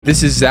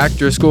This is Zach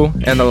Driscoll,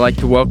 and I'd like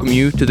to welcome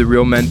you to the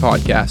Real Men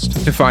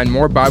Podcast. To find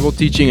more Bible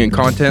teaching and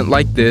content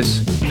like this,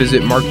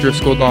 visit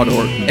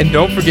markdriscoll.org. And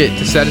don't forget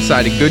to set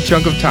aside a good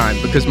chunk of time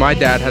because my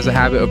dad has a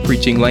habit of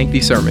preaching lengthy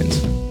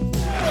sermons.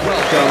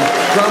 Welcome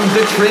from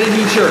the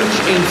Trinity Church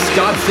in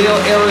Scottsdale,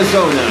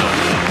 Arizona,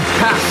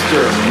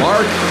 Pastor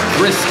Mark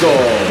Driscoll.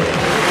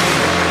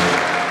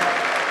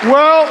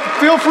 Well,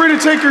 feel free to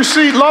take your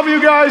seat. Love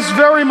you guys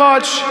very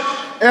much.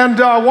 And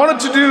wanted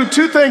to do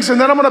two things, and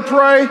then I'm going to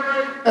pray,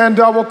 and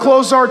we'll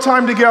close our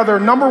time together.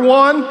 Number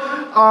one,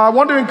 I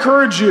want to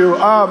encourage you.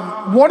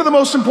 One of the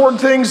most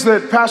important things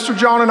that Pastor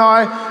John and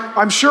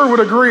I'm sure would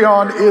agree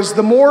on, is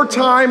the more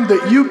time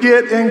that you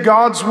get in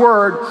God's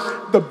Word,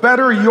 the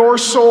better your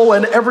soul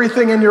and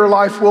everything in your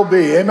life will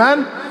be.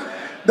 Amen?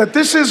 That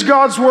this is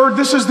God's Word.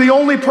 This is the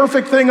only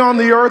perfect thing on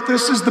the earth.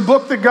 This is the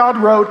book that God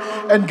wrote,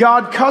 and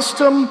God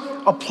custom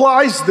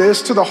applies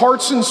this to the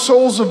hearts and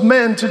souls of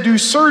men to do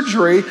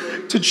surgery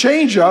to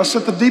change us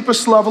at the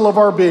deepest level of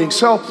our being.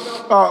 So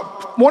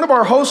one of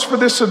our hosts for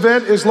this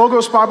event is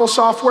Logos Bible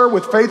Software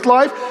with Faith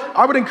Life.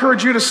 I would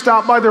encourage you to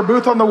stop by their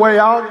booth on the way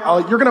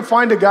out. You're going to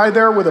find a guy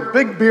there with a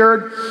big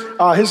beard.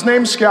 His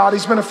name's Scott.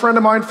 He's been a friend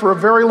of mine for a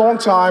very long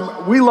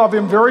time. We love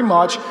him very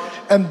much.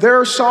 And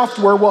their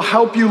software will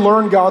help you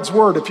learn God's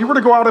Word. If you were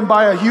to go out and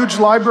buy a huge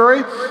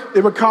library,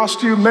 it would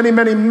cost you many,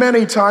 many,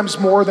 many times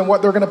more than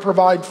what they're going to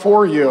provide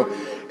for you.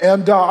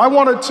 And I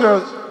wanted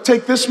to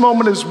take this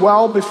moment as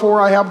well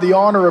before I have the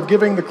honor of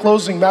giving the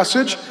closing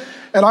message.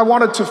 And I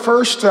wanted to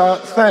first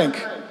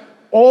thank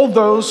all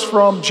those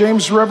from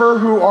James River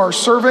who are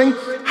serving.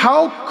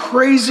 How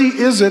crazy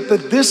is it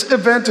that this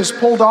event is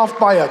pulled off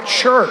by a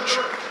church?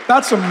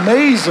 That's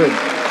amazing.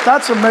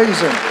 That's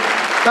amazing.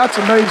 That's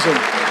amazing.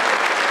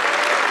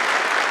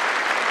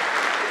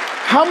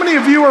 How many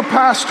of you are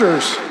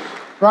pastors,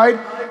 right?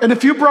 And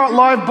if you brought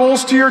live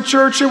bulls to your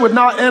church, it would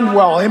not end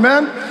well,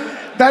 amen?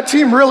 That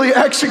team really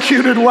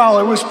executed well.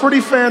 It was pretty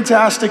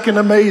fantastic and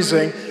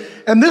amazing.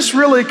 And this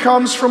really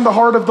comes from the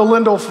heart of the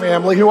Lindell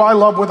family, who I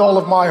love with all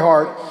of my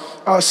heart.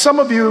 Some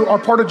of you are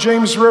part of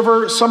James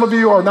River, some of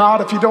you are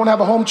not. If you don't have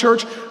a home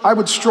church, I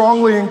would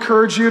strongly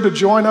encourage you to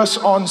join us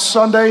on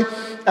Sunday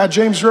at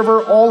James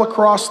River all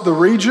across the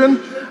region.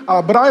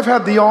 But I've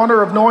had the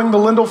honor of knowing the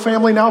Lindell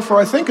family now for,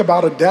 I think,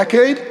 about a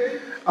decade.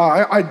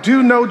 I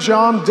do know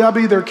John,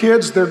 Debbie, their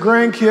kids, their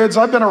grandkids.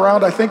 I've been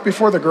around, I think,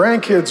 before the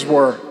grandkids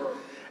were.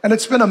 And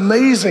it's been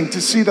amazing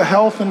to see the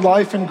health and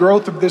life and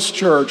growth of this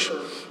church.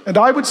 And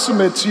I would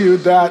submit to you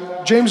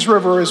that James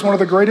River is one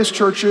of the greatest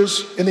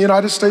churches in the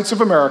United States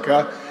of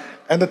America,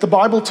 and that the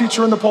Bible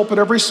teacher in the pulpit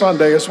every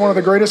Sunday is one of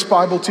the greatest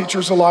Bible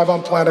teachers alive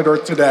on planet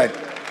Earth today.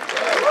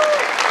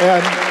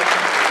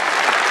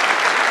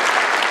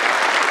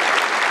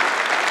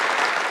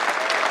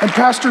 And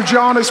Pastor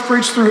John has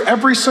preached through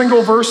every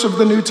single verse of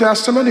the New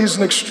Testament. He's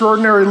an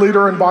extraordinary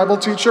leader and Bible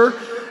teacher.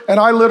 And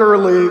I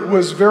literally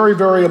was very,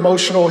 very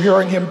emotional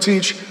hearing him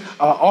teach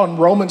on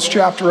Romans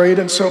chapter 8.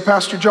 And so,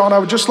 Pastor John, I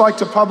would just like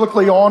to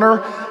publicly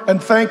honor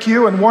and thank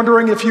you, and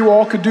wondering if you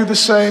all could do the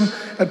same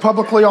and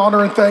publicly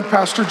honor and thank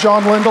Pastor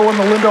John Lindell and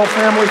the Lindell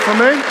family for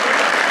me.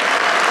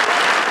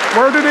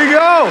 Where did he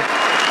go?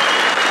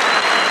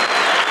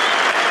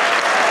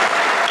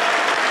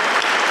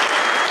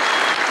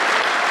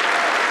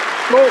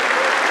 Well,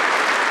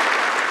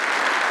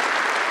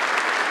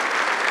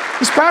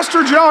 is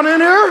Pastor John in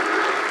here?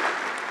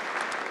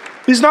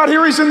 He's not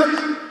here,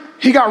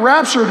 he got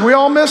raptured. We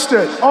all missed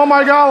it. Oh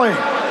my golly.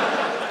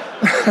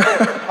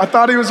 I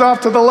thought he was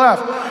off to the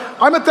left.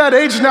 I'm at that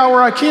age now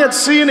where I can't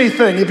see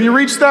anything. Have you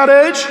reached that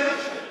age?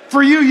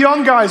 For you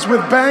young guys with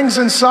bangs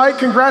in sight,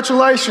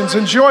 congratulations.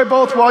 Enjoy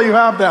both while you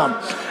have them.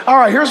 All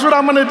right, here's what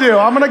I'm gonna do.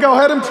 I'm gonna go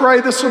ahead and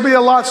pray. This will be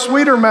a lot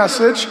sweeter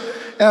message.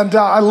 And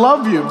I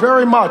love you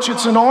very much.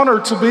 It's an honor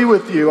to be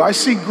with you. I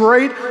see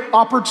great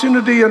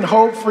opportunity and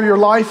hope for your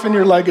life and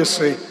your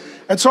legacy.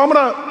 And so I'm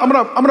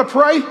gonna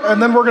pray,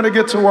 and then we're gonna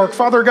get to work.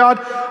 Father God,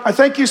 I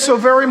thank you so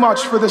very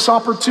much for this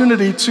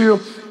opportunity to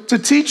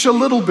teach a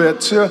little bit,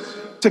 to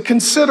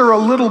consider a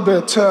little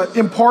bit, to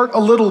impart a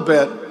little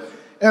bit.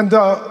 And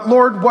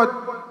Lord,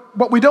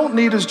 what we don't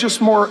need is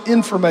just more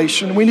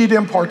information. We need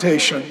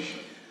impartation.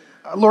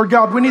 Lord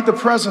God, we need the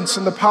presence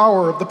and the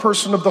power of the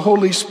person of the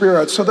Holy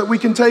Spirit so that we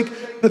can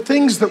take the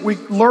things that we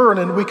learn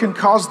and we can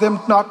cause them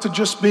not to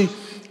just be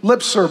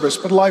lip service,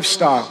 but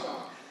lifestyle.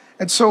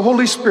 And so,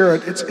 Holy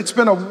Spirit, it's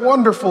been a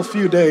wonderful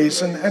few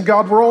days, and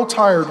God, we're all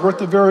tired. We're at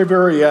the very,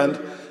 very end.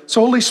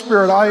 So, Holy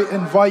Spirit, I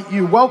invite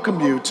you, welcome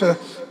you to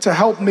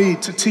help me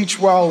to teach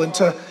well, and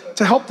to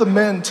help the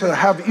men to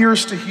have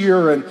ears to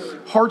hear and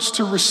hearts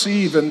to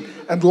receive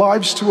and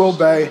lives to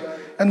obey.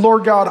 And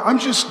Lord God, I'm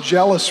just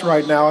jealous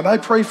right now, and I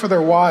pray for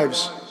their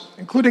wives,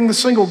 including the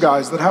single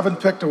guys that haven't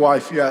picked a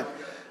wife yet.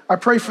 I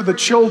pray for the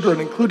children,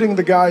 including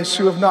the guys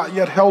who have not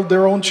yet held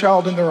their own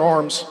child in their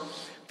arms.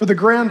 For the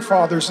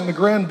grandfathers and the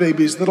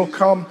grandbabies that'll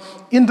come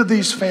into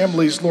these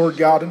families, Lord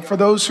God, and for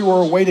those who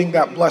are awaiting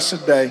that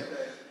blessed day.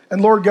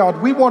 And Lord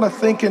God, we want to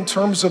think in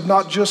terms of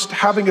not just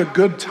having a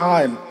good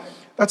time.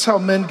 That's how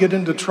men get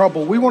into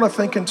trouble. We want to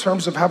think in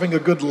terms of having a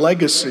good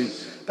legacy.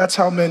 That's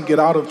how men get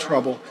out of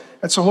trouble.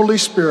 And so, Holy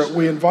Spirit,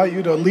 we invite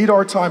you to lead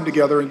our time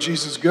together in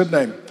Jesus' good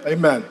name.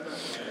 Amen.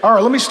 All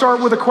right, let me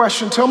start with a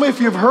question. Tell me if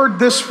you've heard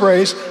this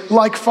phrase,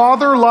 like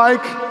father,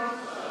 like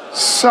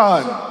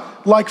son.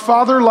 Like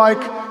father,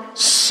 like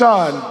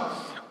son.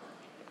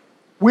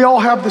 We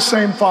all have the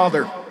same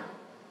father.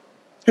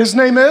 His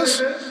name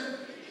is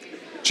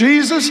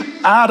Jesus,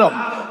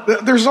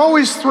 Adam. There's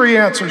always three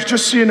answers,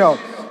 just so you know.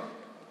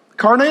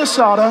 Carne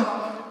asada,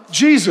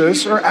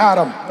 Jesus, or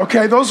Adam.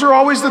 Okay, those are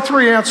always the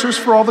three answers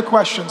for all the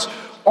questions.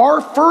 Our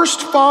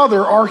first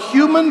father, our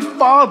human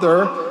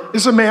father,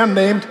 is a man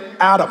named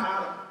Adam.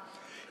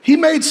 He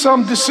made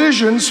some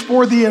decisions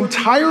for the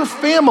entire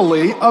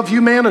family of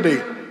humanity.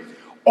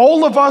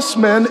 All of us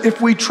men, if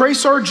we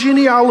trace our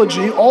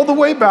genealogy all the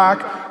way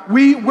back,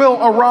 we will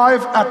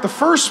arrive at the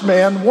first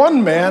man,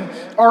 one man,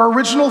 our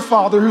original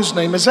father, whose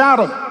name is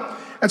Adam.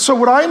 And so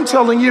what I am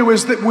telling you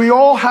is that we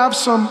all have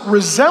some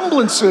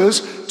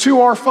resemblances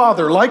to our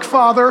father, like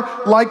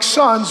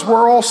sons,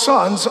 we're all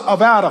sons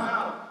of Adam.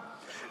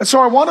 And so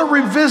I want to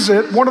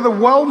revisit one of the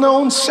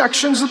well-known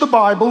sections of the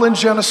Bible in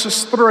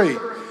Genesis 3.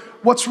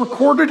 What's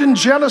recorded in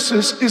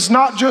Genesis is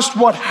not just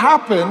what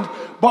happened,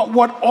 but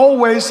what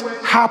always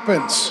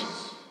happens.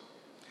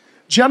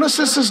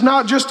 Genesis is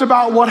not just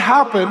about what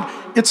happened,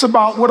 it's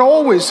about what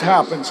always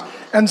happens.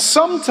 And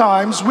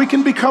sometimes we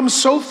can become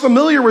so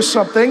familiar with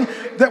something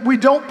that we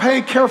don't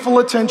pay careful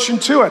attention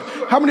to it.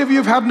 How many of you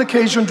have had an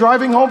occasion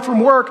driving home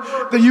from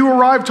work that you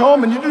arrived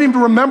home and you didn't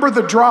even remember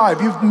the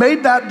drive? You've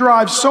made that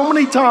drive so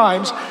many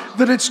times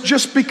that it's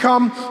just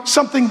become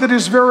something that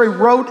is very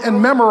rote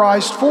and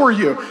memorized for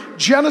you.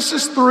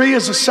 Genesis 3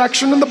 is a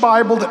section in the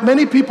Bible that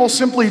many people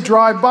simply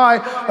drive by,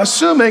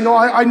 assuming,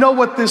 I know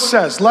what this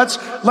says. Let's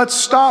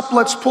stop,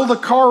 let's pull the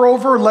car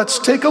over, let's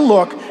take a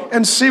look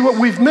and see what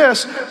we've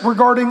missed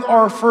regarding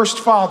our first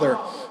father.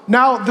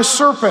 Now, the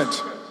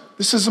serpent.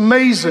 This is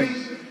amazing.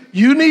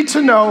 You need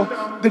to know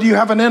that you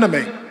have an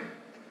enemy.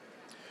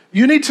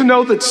 You need to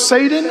know that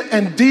Satan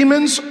and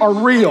demons are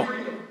real.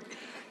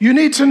 You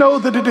need to know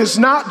that it is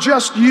not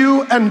just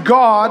you and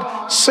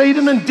God.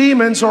 Satan and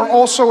demons are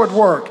also at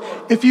work.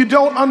 If you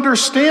don't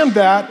understand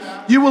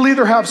that, you will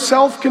either have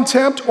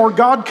self-contempt or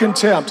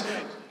God-contempt.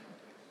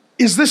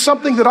 Is this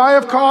something that I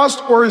have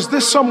caused, or is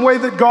this some way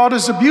that God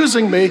is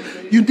abusing me?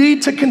 You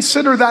need to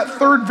consider that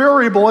third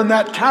variable in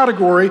that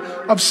category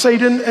of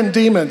Satan and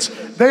demons.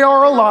 They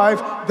are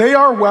alive, they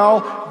are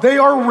well, they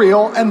are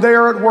real, and they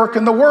are at work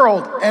in the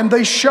world. And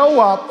they show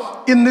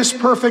up in this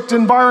perfect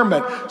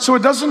environment. So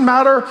it doesn't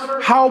matter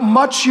how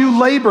much you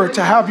labor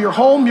to have your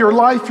home, your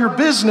life, your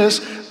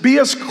business be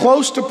as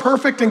close to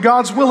perfect in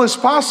God's will as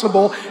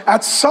possible.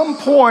 At some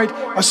point,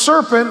 a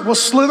serpent will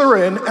slither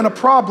in and a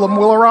problem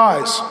will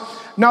arise.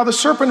 Now the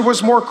serpent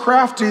was more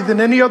crafty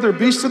than any other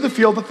beast of the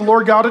field that the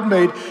Lord God had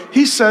made.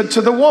 He said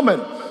to the woman.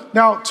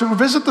 Now, to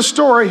visit the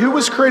story, who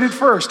was created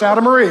first,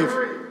 Adam or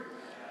Eve?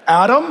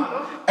 Adam,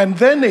 and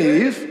then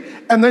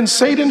Eve, and then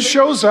Satan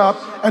shows up,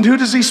 and who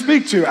does he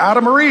speak to,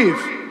 Adam or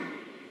Eve?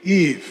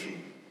 Eve.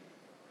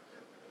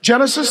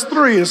 Genesis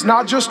 3 is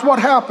not just what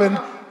happened,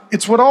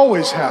 it's what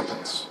always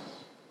happens.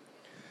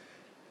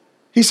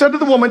 He said to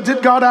the woman,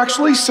 did God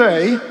actually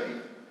say,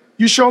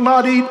 you shall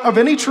not eat of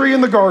any tree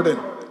in the garden?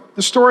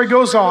 The story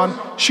goes on.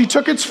 She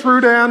took its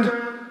fruit and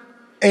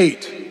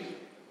ate.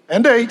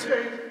 And ate.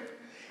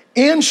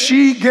 And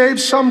she gave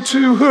some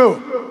to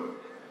who?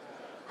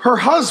 Her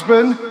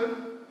husband,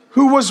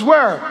 who was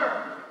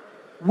where?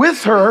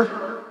 With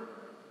her,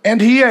 and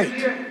he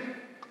ate.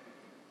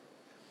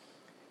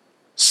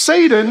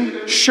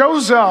 Satan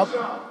shows up.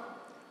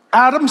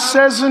 Adam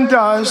says and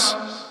does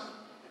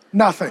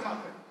nothing.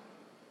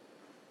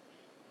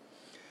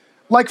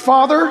 Like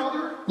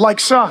father, like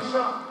son.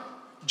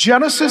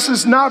 Genesis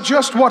is not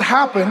just what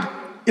happened,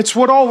 it's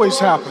what always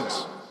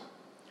happens.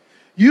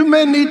 You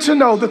men need to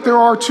know that there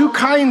are two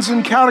kinds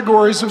and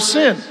categories of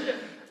sin.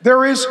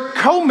 There is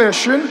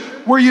commission,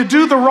 where you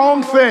do the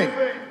wrong thing.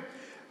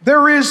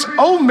 There is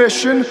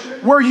omission,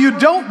 where you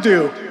don't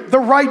do the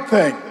right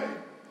thing.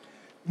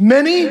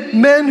 Many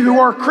men who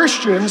are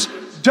Christians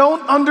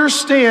don't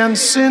understand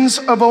sins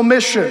of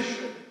omission.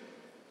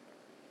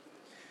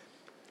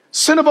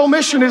 Sin of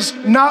omission is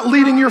not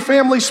leading your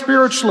family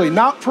spiritually,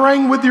 not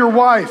praying with your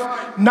wife,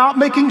 not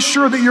making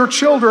sure that your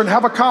children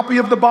have a copy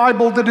of the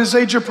Bible that is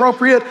age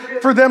appropriate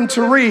for them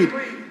to read,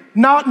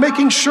 not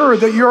making sure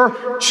that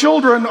your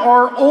children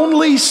are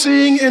only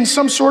seeing in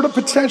some sort of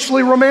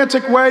potentially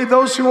romantic way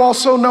those who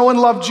also know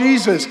and love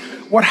Jesus.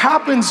 What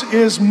happens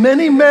is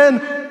many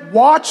men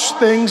watch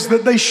things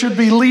that they should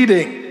be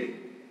leading.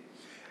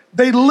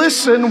 They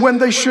listen when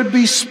they should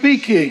be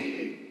speaking.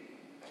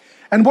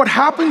 And what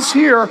happens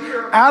here,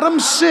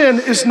 Adam's sin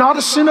is not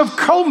a sin of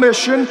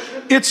commission,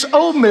 it's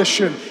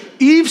omission.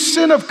 Eve's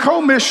sin of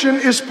commission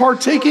is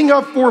partaking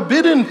of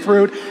forbidden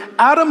fruit.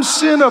 Adam's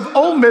sin of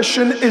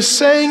omission is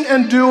saying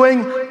and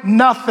doing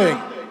nothing.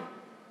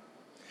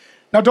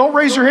 Now don't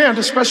raise your hand,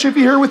 especially if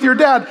you're here with your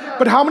dad,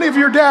 but how many of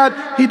your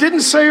dad, he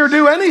didn't say or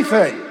do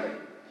anything?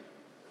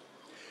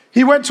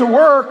 He went to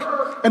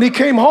work and he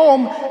came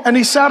home and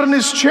he sat in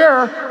his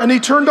chair and he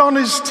turned on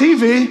his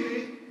TV.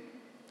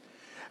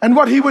 And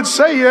what he would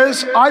say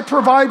is, I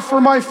provide for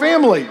my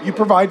family. You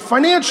provide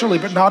financially,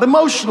 but not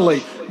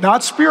emotionally,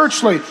 not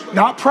spiritually,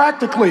 not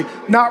practically,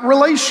 not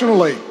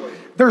relationally.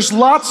 There's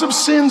lots of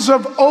sins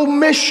of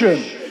omission.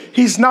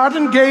 He's not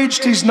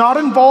engaged, he's not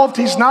involved,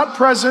 he's not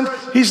present,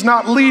 he's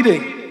not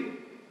leading.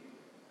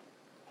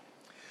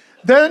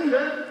 Then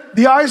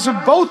the eyes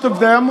of both of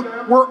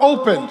them were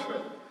opened,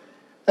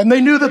 and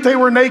they knew that they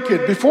were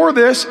naked. Before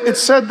this, it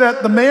said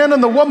that the man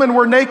and the woman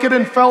were naked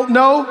and felt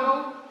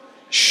no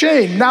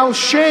shame. Now,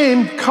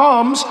 shame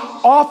comes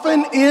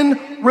often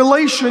in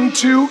relation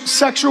to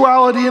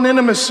sexuality and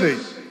intimacy.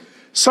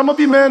 Some of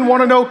you men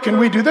want to know, can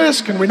we do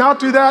this? Can we not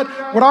do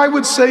that? What I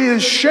would say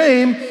is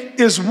shame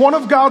is one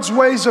of God's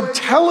ways of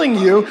telling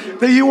you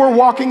that you are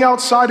walking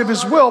outside of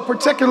His will,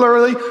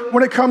 particularly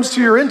when it comes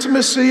to your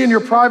intimacy and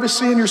your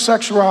privacy and your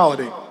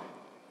sexuality.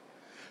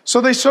 So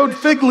they sewed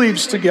fig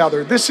leaves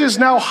together. This is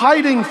now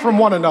hiding from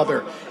one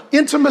another.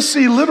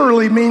 Intimacy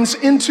literally means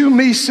into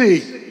me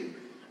see.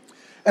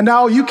 And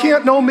now you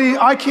can't know me,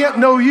 I can't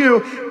know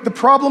you. The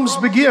problems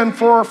begin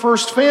for our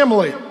first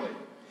family.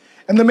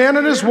 And the man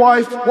and his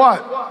wife,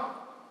 what?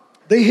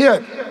 They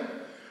hid.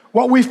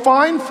 What we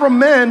find from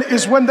men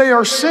is when they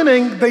are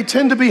sinning, they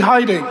tend to be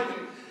hiding.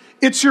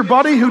 It's your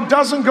buddy who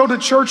doesn't go to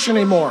church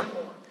anymore.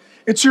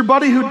 It's your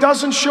buddy who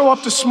doesn't show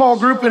up to small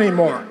group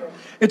anymore.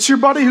 It's your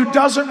buddy who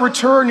doesn't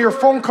return your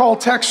phone call,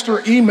 text,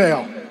 or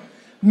email.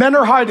 Men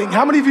are hiding.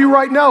 How many of you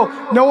right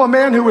now know a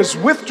man who is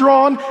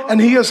withdrawn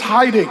and he is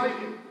hiding?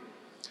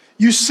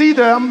 You see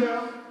them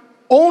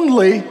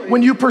only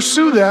when you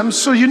pursue them,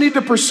 so you need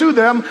to pursue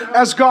them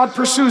as God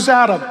pursues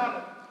Adam.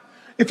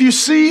 If you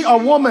see a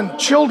woman,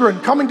 children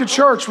coming to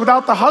church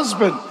without the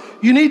husband,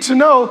 you need to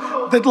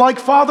know that like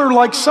father,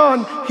 like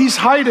son, he's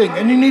hiding,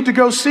 and you need to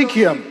go seek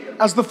him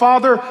as the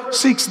father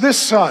seeks this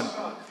son.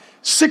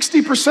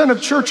 60%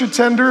 of church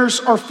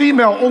attenders are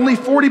female, only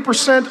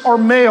 40% are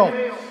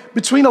male.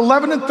 Between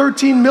 11 and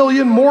 13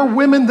 million more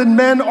women than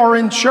men are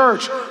in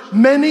church.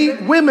 Many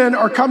women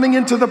are coming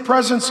into the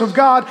presence of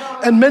God,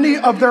 and many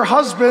of their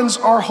husbands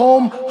are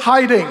home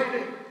hiding.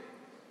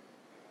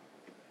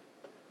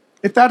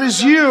 If that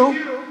is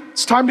you,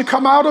 it's time to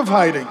come out of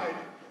hiding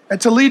and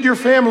to lead your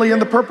family in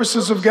the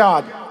purposes of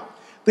God.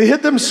 They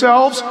hid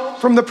themselves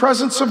from the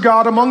presence of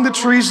God among the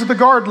trees of the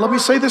garden. Let me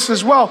say this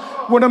as well.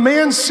 When a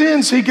man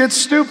sins, he gets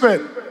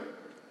stupid.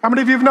 How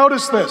many of you have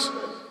noticed this?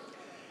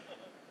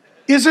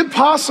 Is it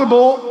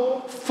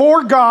possible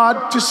for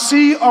God to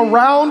see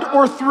around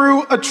or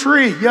through a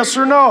tree? Yes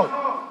or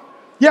no?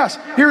 Yes.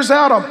 Here's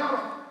Adam.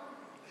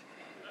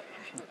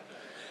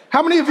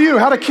 How many of you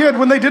had a kid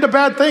when they did a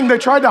bad thing, they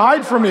tried to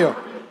hide from you?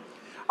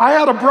 I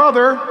had a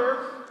brother,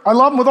 I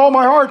love him with all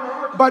my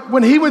heart, but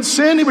when he would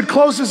sin, he would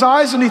close his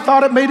eyes and he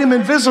thought it made him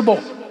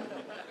invisible.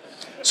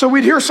 So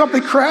we'd hear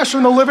something crash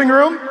in the living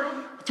room.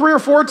 3 or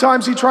 4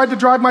 times he tried to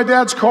drive my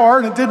dad's car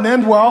and it didn't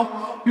end well.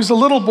 He was a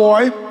little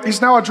boy.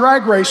 He's now a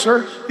drag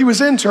racer. He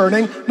was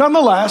interning.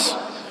 Nonetheless,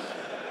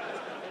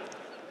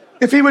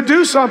 if he would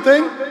do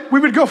something, we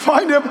would go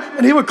find him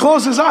and he would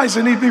close his eyes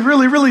and he'd be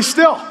really, really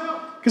still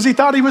because he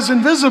thought he was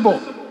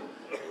invisible.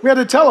 We had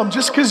to tell him,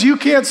 just because you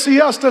can't see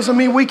us doesn't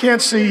mean we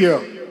can't see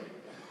you.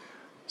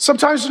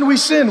 Sometimes when we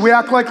sin, we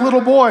act like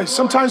little boys.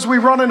 Sometimes we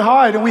run and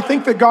hide and we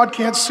think that God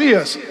can't see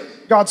us.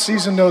 God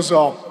sees and knows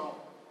all.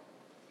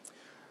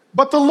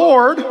 But the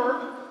Lord,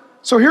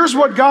 so here's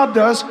what God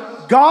does.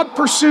 God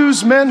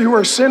pursues men who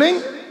are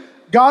sinning.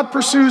 God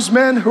pursues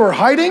men who are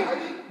hiding.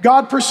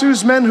 God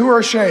pursues men who are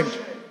ashamed.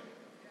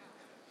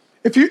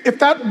 If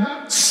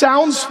that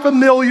sounds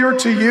familiar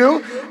to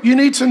you, you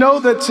need to know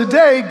that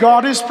today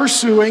God is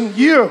pursuing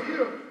you.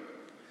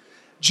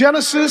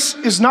 Genesis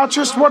is not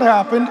just what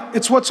happened,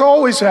 it's what's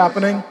always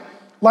happening,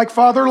 like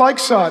father, like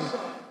son.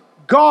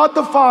 God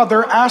the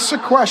Father asks a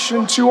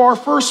question to our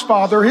first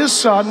father, his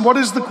son. What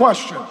is the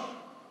question?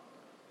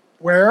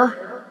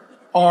 Where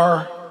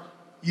are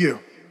you?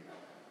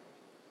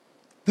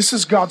 This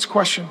is God's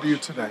question to you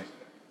today.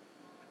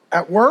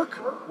 At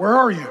work, where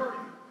are you?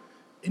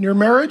 In your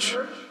marriage,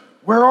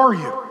 where are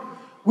you?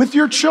 With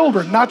your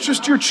children, not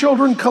just your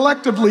children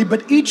collectively,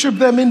 but each of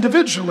them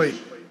individually.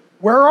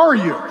 Where are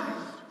you?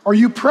 Are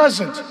you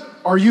present?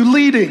 Are you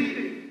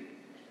leading?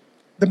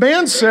 The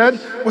man said,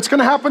 what's going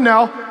to happen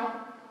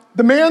now?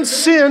 The man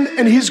sinned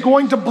and he's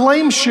going to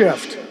blame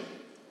shift.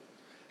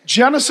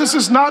 Genesis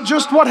is not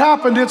just what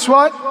happened, it's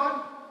what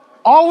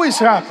always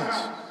happens.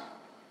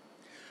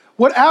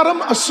 What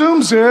Adam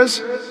assumes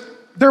is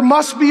there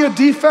must be a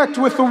defect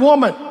with the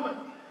woman.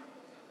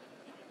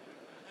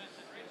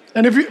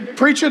 And if you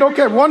preach it,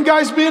 okay, one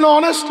guy's being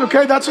honest,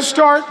 okay, that's a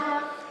start.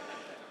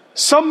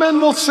 Some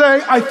men will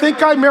say, I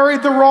think I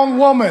married the wrong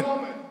woman.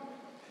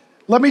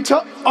 Let me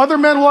tell, other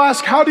men will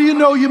ask, how do you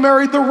know you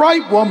married the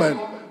right woman?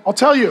 I'll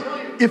tell you,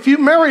 if you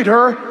married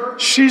her,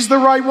 she's the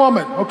right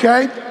woman,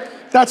 okay?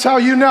 That's how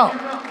you know.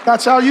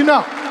 That's how you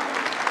know.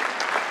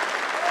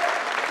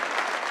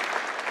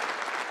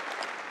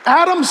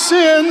 Adam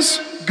sins,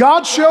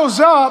 God shows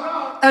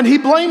up, and he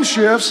blame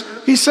shifts.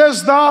 He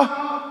says,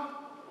 the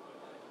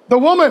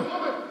woman.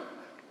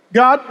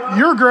 God,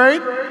 you're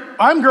great.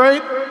 I'm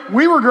great.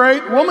 We were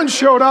great. Woman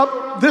showed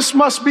up. This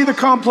must be the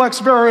complex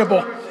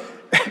variable.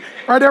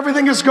 Right?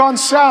 Everything has gone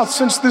south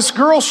since this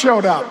girl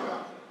showed up.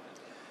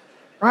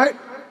 Right?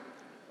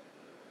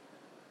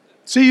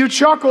 See, you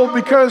chuckle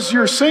because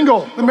you're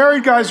single. The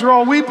married guys are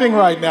all weeping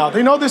right now.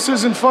 They know this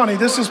isn't funny.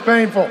 This is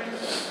painful.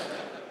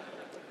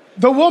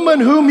 The woman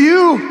whom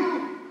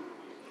you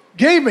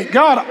gave me.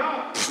 God,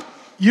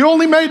 you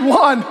only made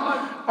one.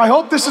 I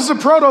hope this is a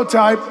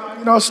prototype.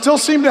 Still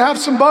seem to have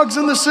some bugs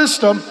in the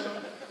system.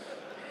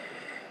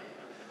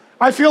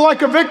 I feel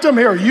like a victim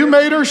here. You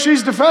made her,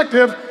 she's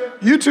defective.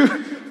 You two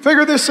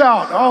figure this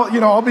out.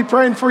 I'll be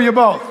praying for you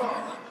both.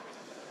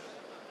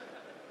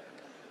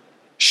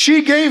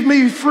 She gave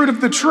me fruit of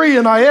the tree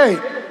and I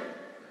ate.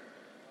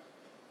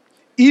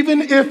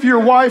 Even if your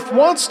wife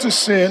wants to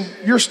sin,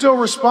 you're still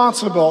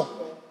responsible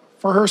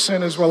for her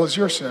sin as well as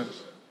your sin.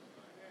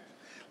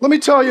 Let me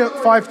tell you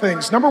 5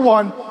 things. Number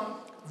 1,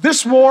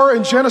 this war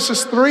in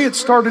Genesis 3, it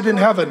started in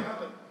heaven.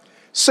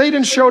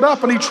 Satan showed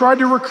up and he tried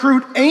to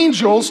recruit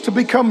angels to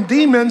become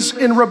demons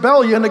in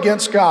rebellion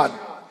against God.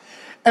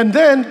 And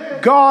then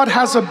God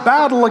has a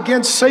battle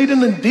against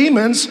Satan and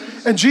demons,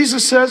 and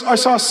Jesus says, I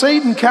saw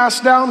Satan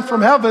cast down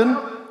from heaven,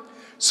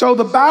 so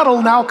the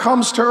battle now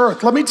comes to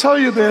earth. Let me tell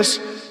you this,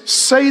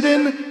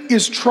 Satan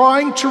is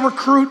trying to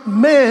recruit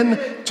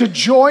men to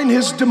join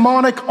his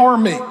demonic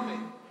army.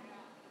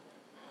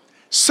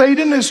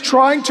 Satan is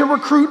trying to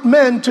recruit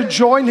men to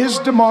join his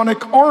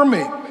demonic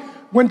army.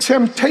 When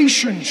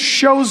temptation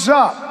shows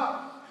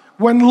up,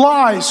 when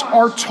lies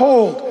are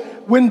told,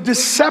 when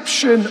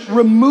deception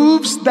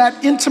removes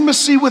that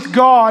intimacy with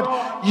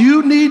God,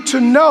 you need to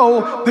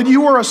know that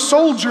you are a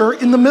soldier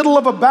in the middle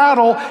of a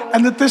battle,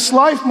 and that this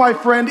life, my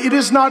friend, it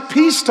is not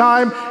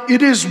peacetime,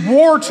 it is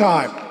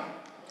wartime.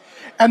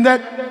 And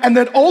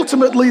that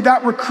ultimately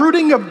that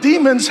recruiting of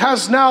demons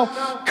has now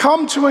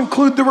come to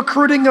include the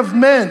recruiting of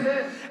men.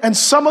 And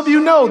some of you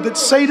know that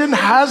Satan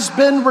has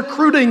been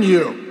recruiting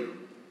you.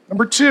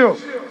 Number 2,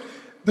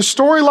 the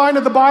storyline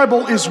of the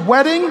Bible is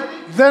wedding,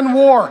 then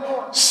war.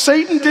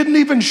 Satan didn't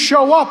even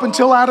show up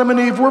until Adam and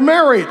Eve were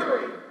married.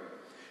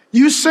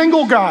 You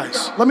single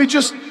guys, let me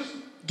just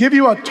give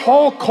you a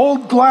tall,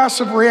 cold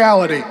glass of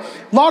reality.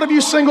 A lot of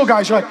you single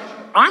guys, you're like,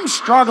 I'm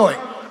struggling.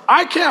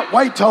 I can't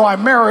wait till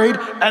I'm married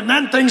and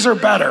then things are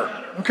better,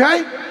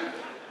 okay?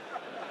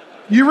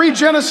 You read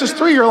Genesis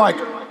 3, you're like,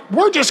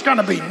 we're just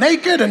gonna be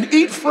naked and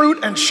eat fruit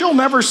and she'll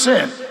never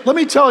sin. Let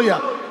me tell you,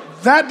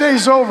 that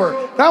day's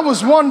over. That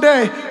was one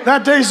day,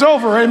 that day's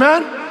over,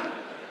 amen?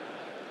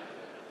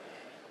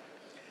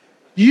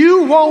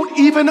 You won't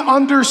even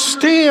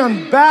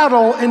understand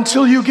battle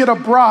until you get a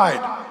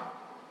bride.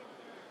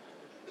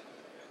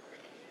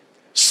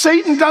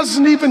 Satan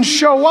doesn't even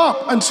show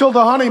up until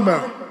the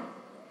honeymoon.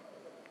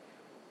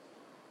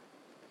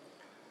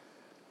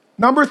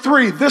 Number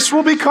 3, this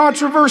will be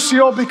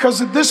controversial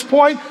because at this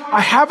point,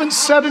 I haven't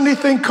said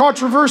anything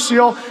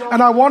controversial,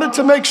 and I wanted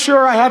to make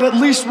sure I had at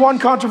least one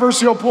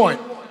controversial point.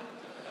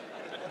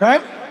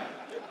 Okay?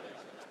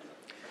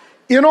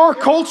 In our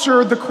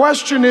culture, the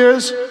question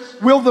is,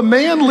 will the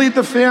man lead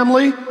the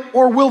family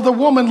or will the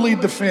woman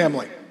lead the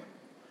family?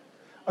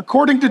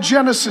 According to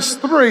Genesis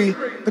 3,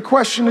 the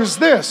question is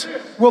this,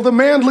 will the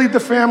man lead the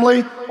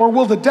family or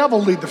will the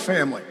devil lead the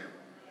family?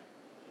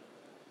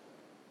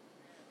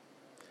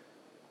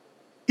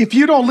 If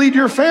you don't lead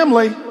your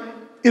family,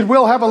 it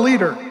will have a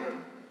leader.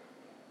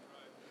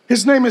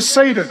 His name is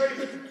Satan.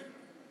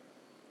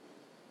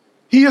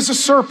 He is a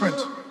serpent.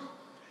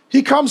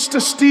 He comes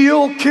to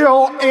steal,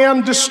 kill,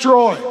 and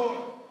destroy.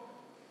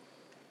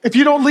 If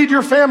you don't lead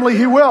your family,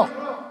 he will.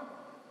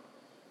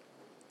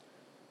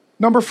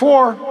 Number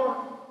 4,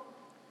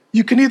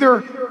 you can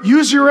either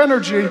use your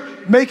energy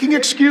making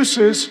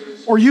excuses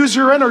or use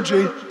your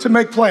energy to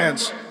make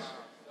plans.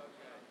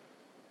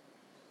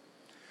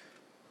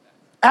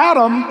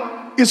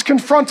 Adam is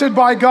confronted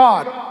by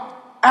God.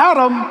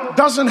 Adam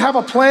doesn't have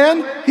a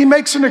plan, he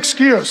makes an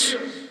excuse.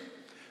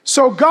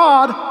 So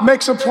God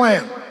makes a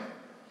plan.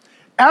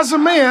 As a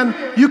man,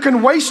 you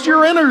can waste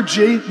your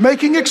energy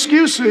making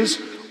excuses,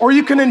 or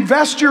you can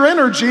invest your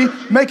energy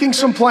making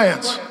some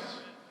plans.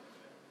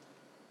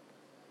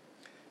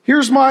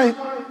 Here's my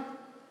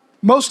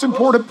most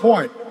important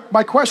point.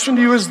 My question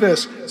to you is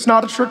this. It's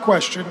not a trick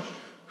question.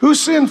 Who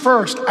sinned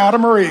first,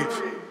 Adam or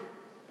Eve?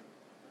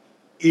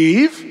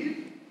 Eve.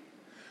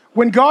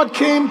 When God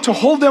came to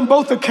hold them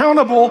both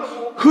accountable,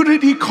 who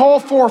did he call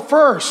for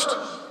first?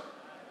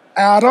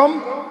 Adam.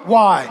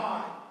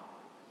 Why?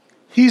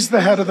 He's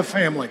the head of the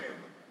family.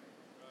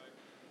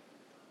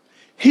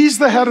 He's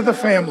the head of the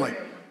family.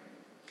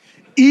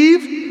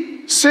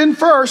 Eve sinned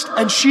first,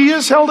 and she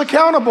is held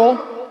accountable.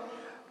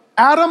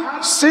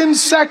 Adam sinned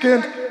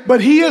second,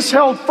 but he is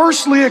held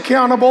firstly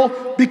accountable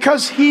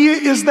because he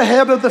is the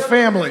head of the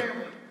family.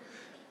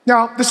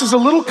 Now, this is a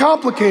little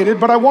complicated,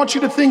 but I want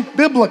you to think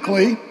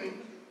biblically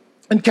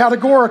and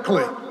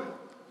categorically.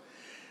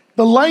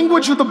 The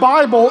language of the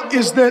Bible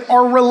is that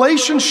our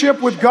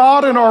relationship with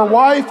God and our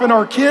wife and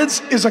our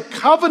kids is a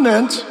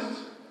covenant,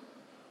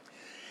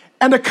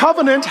 and a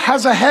covenant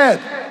has a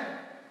head.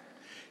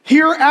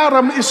 Here,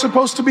 Adam is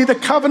supposed to be the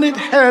covenant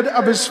head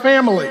of his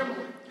family.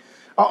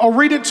 I'll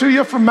read it to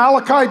you from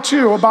Malachi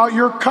 2 about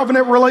your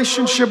covenant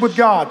relationship with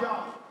God.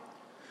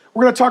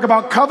 We're going to talk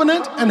about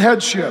covenant and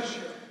headship.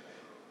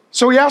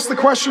 So he asked the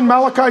question,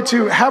 Malachi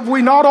 2, have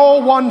we not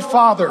all one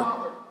Father?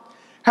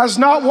 Has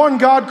not one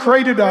God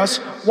created us?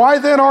 Why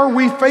then are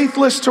we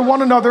faithless to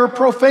one another,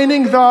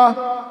 profaning the,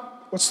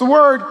 what's the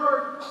word?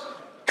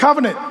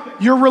 Covenant.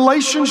 Your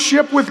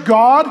relationship with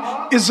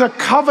God is a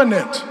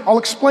covenant. I'll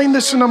explain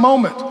this in a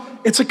moment.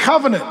 It's a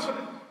covenant.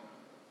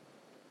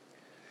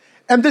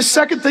 And this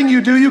second thing you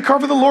do, you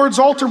cover the Lord's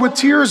altar with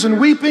tears and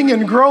weeping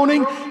and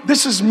groaning.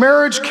 This is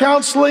marriage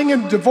counseling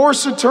and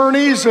divorce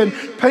attorneys and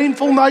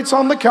painful nights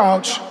on the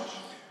couch,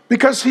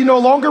 because he no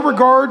longer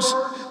regards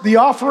the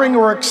offering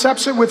or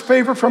accepts it with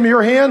favor from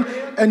your hand.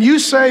 And you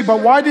say,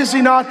 but why does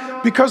he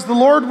not? Because the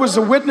Lord was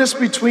a witness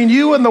between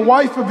you and the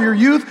wife of your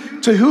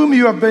youth, to whom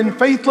you have been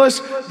faithless,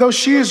 though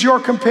she is your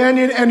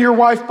companion and your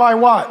wife by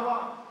what?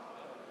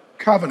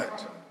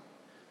 Covenant.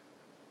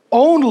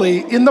 Only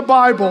in the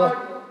Bible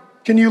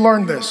can you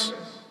learn this.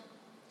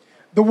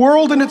 The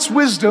world in its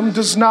wisdom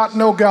does not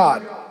know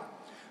God.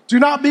 Do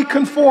not be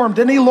conformed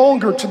any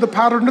longer to the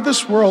pattern of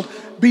this world.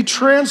 Be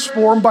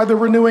transformed by the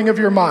renewing of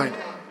your mind.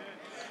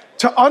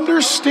 To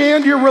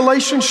understand your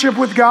relationship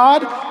with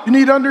God, you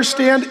need to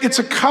understand it's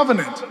a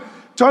covenant.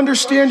 To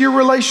understand your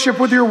relationship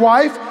with your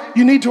wife,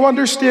 you need to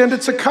understand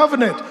it's a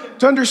covenant.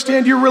 To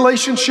understand your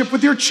relationship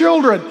with your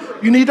children,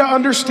 you need to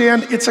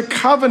understand it's a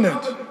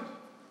covenant.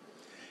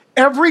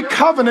 Every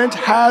covenant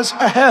has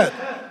a head.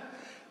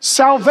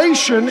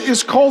 Salvation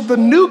is called the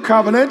new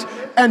covenant,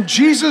 and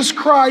Jesus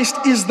Christ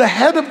is the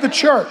head of the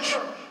church.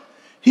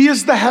 He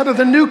is the head of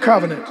the new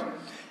covenant.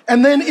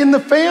 And then in the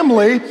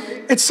family,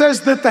 it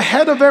says that the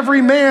head of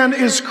every man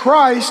is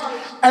Christ,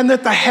 and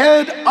that the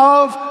head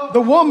of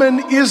the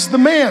woman is the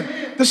man.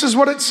 This is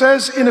what it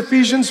says in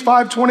Ephesians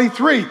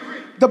 5:23.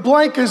 The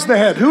blank is the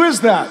head. Who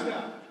is that?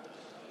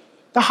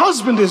 The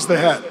husband is the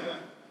head.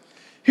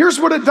 Here's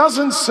what it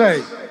doesn't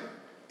say.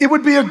 It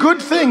would be a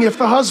good thing if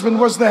the husband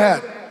was the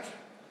head.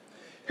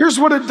 Here's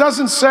what it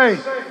doesn't say.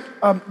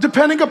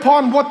 Depending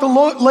upon what the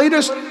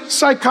latest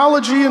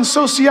psychology and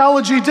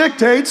sociology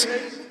dictates,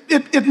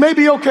 it may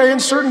be okay in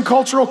certain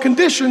cultural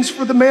conditions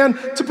for the man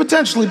to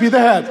potentially be the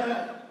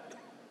head.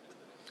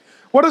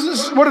 What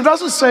it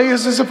doesn't say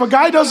is if a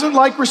guy doesn't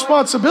like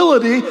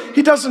responsibility,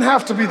 he doesn't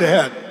have to be the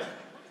head.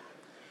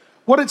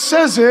 What it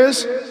says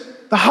is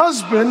the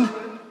husband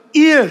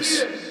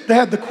is the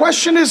head. The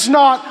question is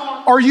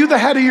not, are you the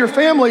head of your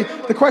family?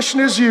 The question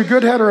is, are you a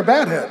good head or a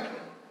bad head?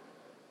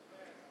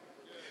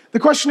 The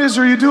question is,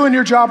 are you doing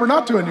your job or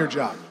not doing your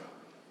job?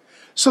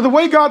 So the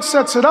way God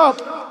sets it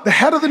up, the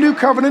head of the new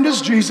covenant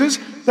is Jesus,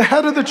 the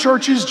head of the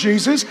church is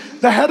Jesus,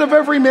 the head of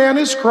every man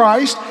is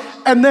Christ,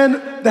 and then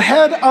the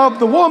head of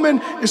the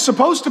woman is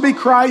supposed to be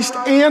Christ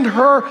and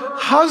her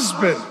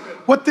husband.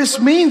 What this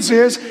means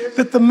is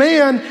that the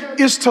man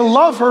is to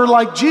love her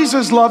like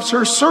Jesus loves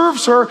her,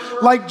 serves her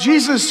like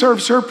Jesus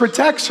serves her,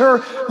 protects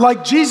her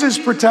like Jesus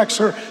protects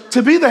her.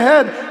 To be the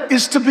head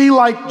is to be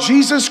like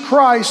Jesus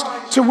Christ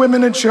to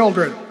women and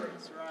children.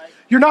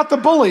 You're not the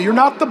bully, you're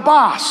not the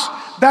boss.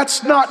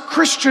 That's not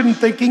Christian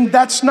thinking,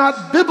 that's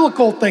not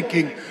biblical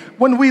thinking.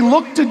 When we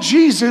look to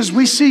Jesus,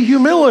 we see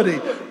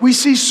humility, we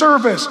see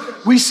service,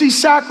 we see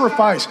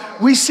sacrifice,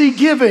 we see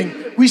giving,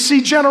 we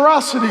see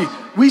generosity,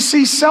 we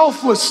see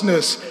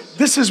selflessness.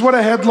 This is what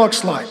a head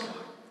looks like.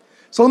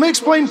 So let me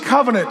explain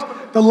covenant.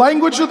 The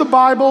language of the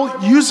Bible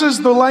uses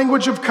the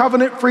language of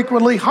covenant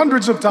frequently,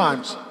 hundreds of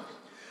times.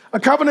 A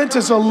covenant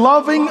is a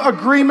loving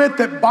agreement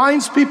that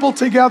binds people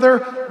together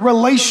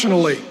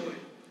relationally.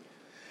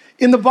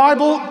 In the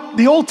Bible,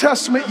 the Old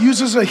Testament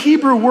uses a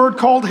Hebrew word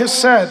called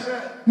hesed.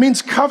 It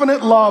means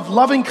covenant love,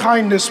 loving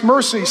kindness,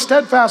 mercy,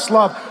 steadfast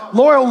love,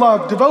 loyal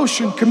love,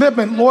 devotion,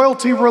 commitment,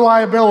 loyalty,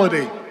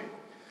 reliability.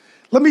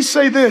 Let me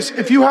say this,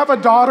 if you have a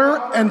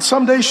daughter and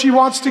someday she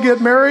wants to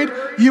get married,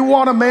 you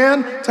want a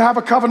man to have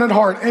a covenant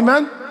heart,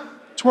 amen?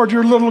 Toward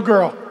your little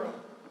girl.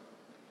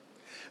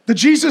 The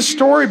Jesus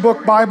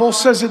Storybook Bible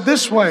says it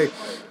this way,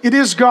 it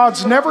is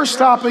God's never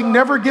stopping,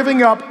 never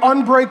giving up,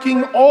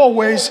 unbreaking,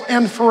 always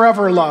and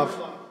forever love.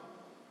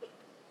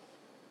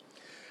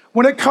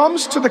 When it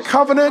comes to the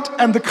covenant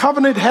and the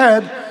covenant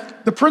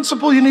head, the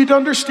principle you need to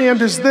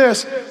understand is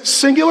this,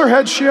 singular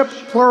headship,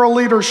 plural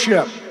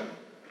leadership.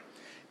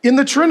 In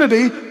the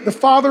Trinity, the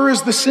Father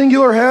is the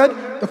singular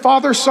head, the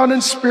Father, Son,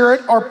 and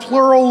Spirit are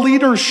plural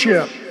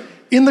leadership.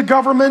 In the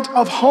government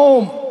of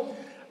home,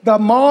 the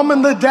mom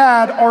and the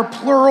dad are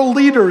plural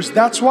leaders.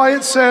 That's why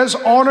it says,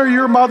 honor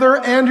your mother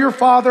and your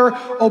father,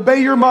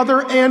 obey your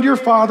mother and your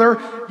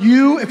father.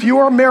 You, if you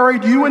are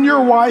married, you and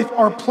your wife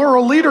are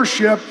plural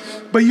leadership,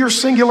 but you're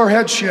singular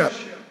headship.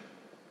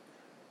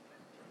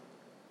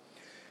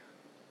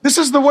 This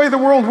is the way the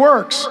world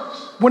works.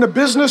 When a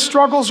business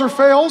struggles or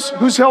fails,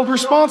 who's held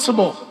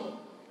responsible?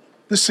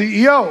 The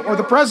CEO or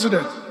the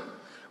president.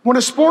 When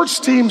a sports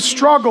team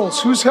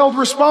struggles, who's held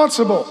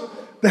responsible?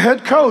 The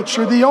head coach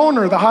or the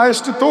owner, the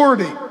highest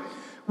authority.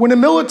 When a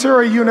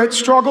military unit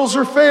struggles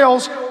or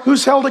fails,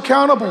 who's held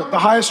accountable? The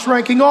highest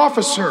ranking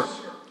officer.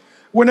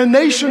 When a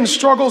nation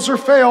struggles or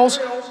fails,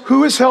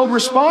 who is held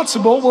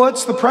responsible? Well,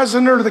 it's the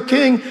president or the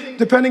king,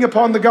 depending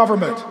upon the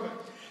government.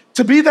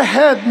 To be the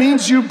head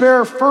means you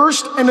bear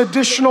first and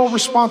additional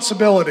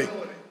responsibility.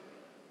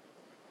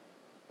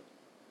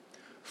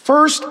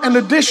 First and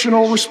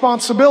additional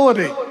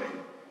responsibility.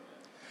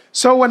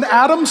 So when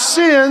Adam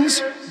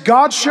sins,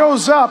 God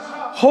shows up,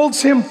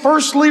 holds him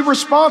firstly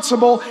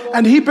responsible,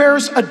 and he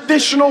bears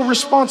additional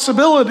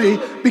responsibility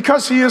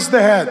because he is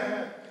the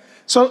head.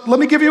 So let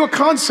me give you a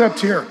concept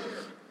here.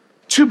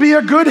 To be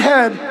a good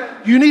head,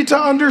 you need to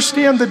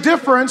understand the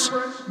difference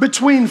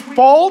between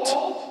fault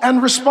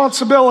and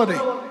responsibility.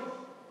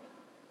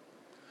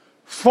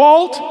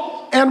 Fault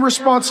and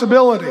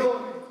responsibility.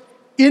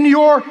 In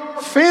your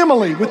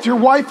family, with your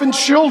wife and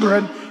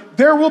children,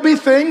 there will be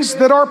things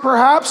that are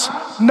perhaps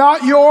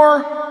not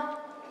your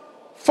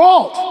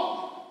fault.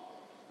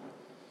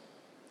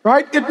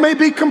 Right? It may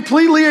be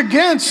completely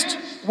against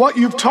what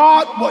you've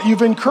taught, what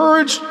you've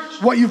encouraged,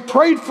 what you've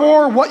prayed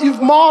for, what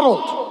you've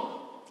modeled.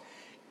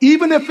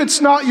 Even if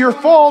it's not your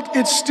fault,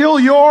 it's still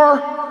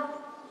your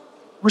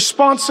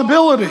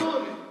responsibility.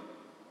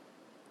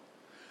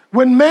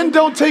 When men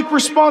don't take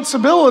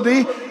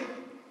responsibility,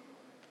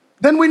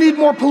 then we need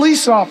more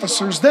police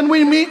officers, then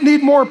we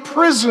need more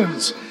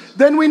prisons,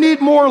 then we need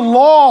more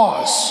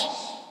laws,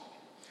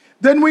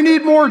 then we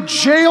need more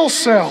jail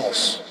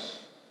cells.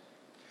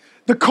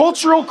 The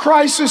cultural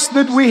crisis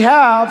that we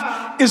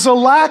have is a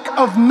lack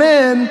of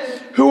men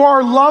who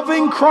are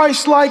loving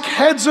Christ-like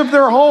heads of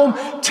their home,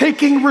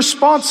 taking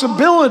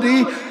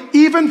responsibility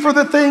even for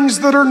the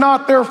things that are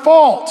not their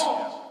fault.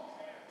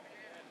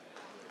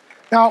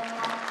 Now,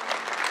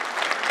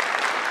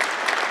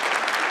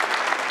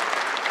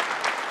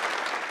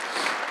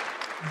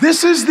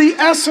 this is the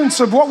essence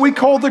of what we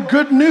call the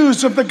good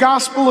news of the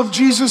gospel of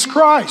Jesus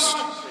Christ.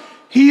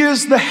 He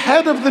is the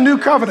head of the new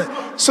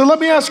covenant. So let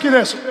me ask you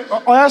this.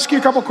 I'll ask you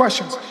a couple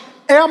questions.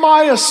 Am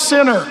I a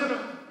sinner?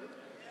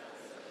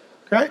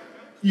 Okay.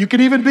 You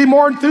can even be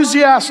more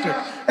enthusiastic.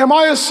 Am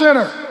I a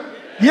sinner?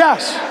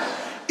 Yes.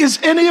 Is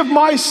any of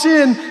my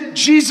sin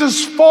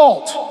Jesus'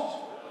 fault?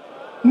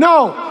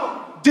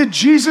 No. Did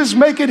Jesus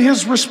make it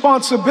his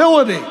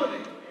responsibility?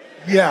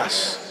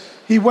 Yes.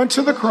 He went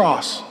to the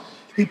cross.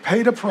 He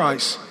paid a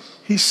price.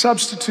 He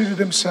substituted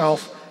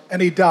himself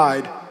and he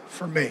died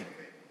for me.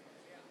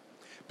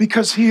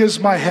 Because he is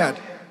my head.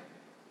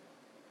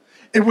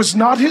 It was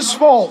not his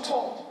fault,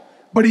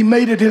 but he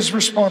made it his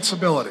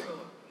responsibility.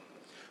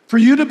 For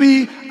you to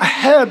be a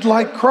head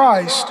like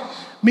Christ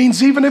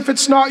means even if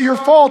it's not your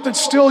fault,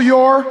 it's still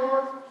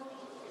your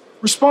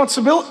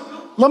responsibility.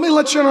 Let me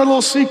let you in on a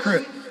little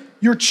secret.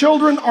 Your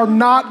children are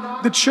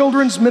not the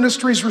children's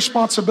ministry's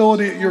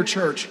responsibility at your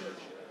church.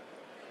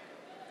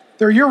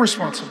 They're your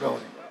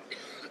responsibility.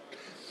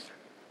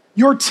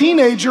 Your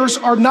teenagers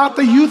are not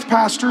the youth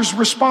pastor's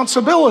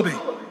responsibility.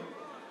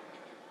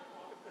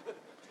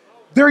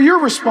 They're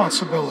your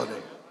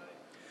responsibility.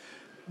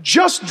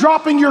 Just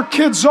dropping your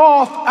kids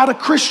off at a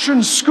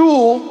Christian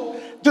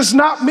school does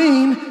not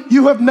mean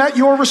you have met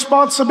your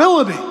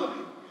responsibility.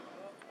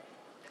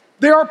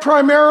 They are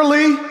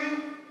primarily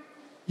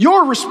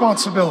your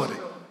responsibility.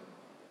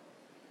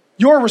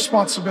 Your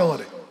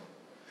responsibility.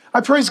 I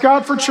praise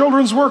God for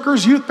children's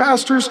workers, youth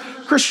pastors,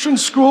 Christian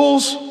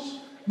schools,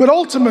 but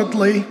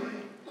ultimately,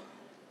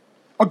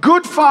 a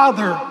good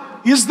father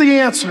is the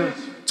answer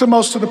to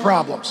most of the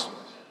problems.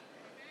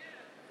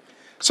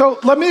 So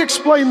let me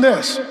explain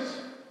this.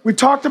 We've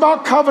talked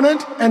about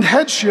covenant and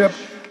headship.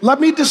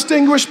 Let me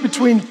distinguish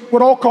between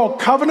what I'll call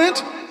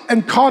covenant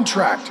and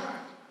contract.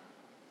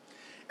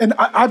 And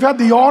I've had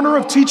the honor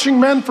of teaching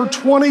men for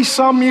 20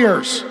 some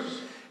years.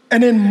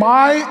 And in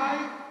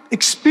my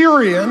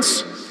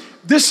experience,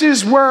 this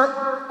is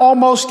where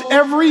almost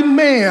every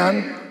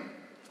man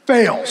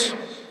fails.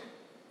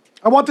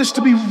 I want this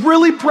to be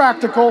really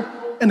practical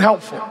and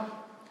helpful.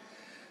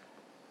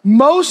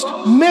 Most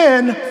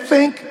men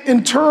think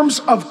in terms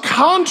of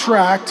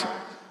contract,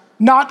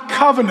 not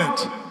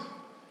covenant.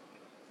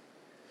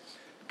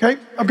 Okay,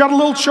 I've got a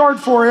little chart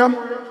for you.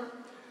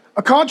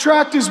 A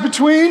contract is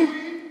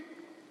between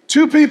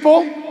two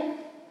people.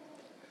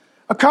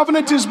 A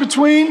covenant is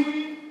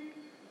between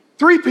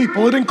three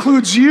people. It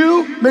includes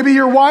you, maybe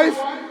your wife,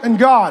 and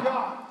God.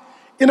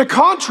 In a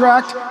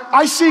contract,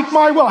 I seek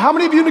my will. How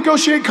many of you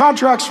negotiate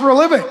contracts for a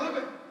living?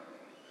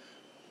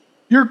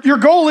 Your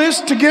goal is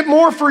to get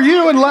more for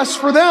you and less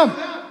for them.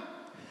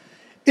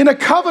 In a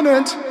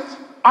covenant,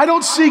 I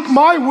don't seek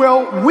my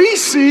will, we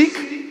seek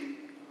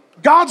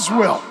God's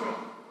will.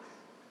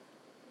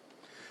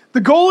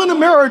 The goal in a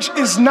marriage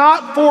is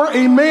not for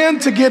a man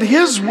to get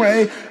his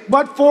way,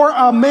 but for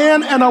a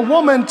man and a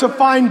woman to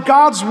find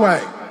God's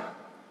way.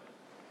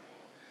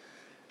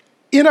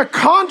 In a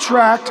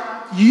contract,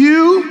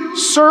 you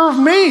serve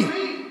me.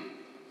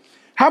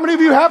 How many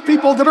of you have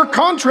people that are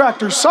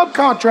contractors,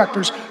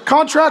 subcontractors,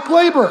 contract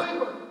labor.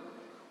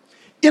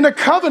 In a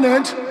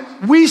covenant,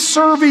 we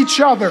serve each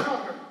other.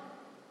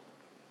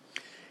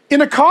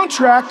 In a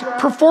contract,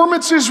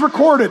 performance is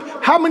recorded.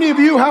 How many of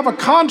you have a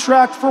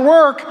contract for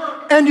work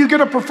and you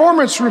get a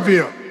performance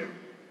review?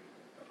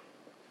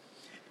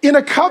 In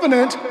a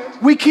covenant,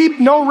 we keep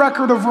no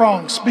record of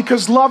wrongs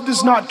because love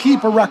does not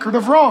keep a record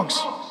of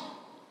wrongs.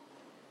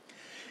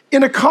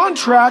 In a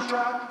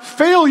contract,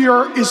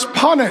 failure is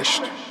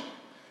punished.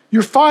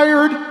 You're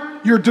fired,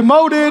 you're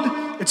demoted,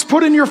 it's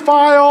put in your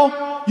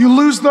file, you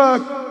lose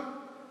the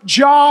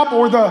job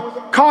or the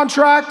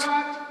contract.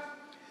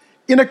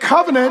 In a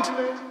covenant,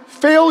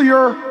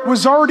 failure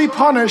was already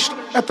punished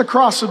at the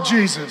cross of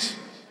Jesus.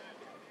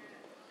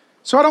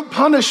 So I don't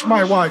punish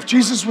my wife.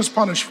 Jesus was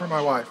punished for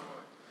my wife.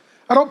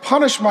 I don't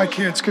punish my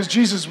kids because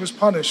Jesus was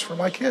punished for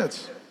my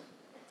kids.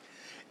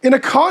 In a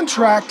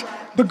contract,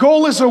 the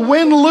goal is a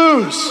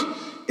win-lose.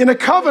 In a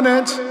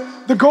covenant,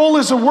 the goal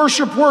is a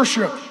worship.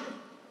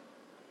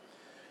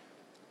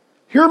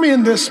 Hear me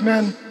in this,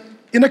 men.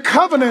 In a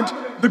covenant,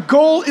 the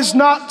goal is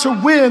not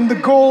to win, the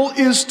goal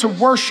is to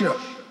worship.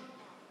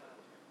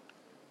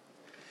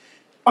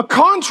 A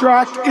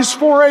contract is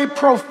for a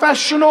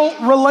professional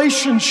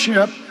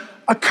relationship.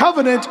 A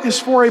covenant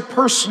is for a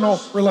personal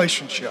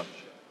relationship.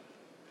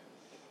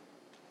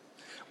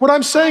 What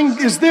I'm saying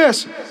is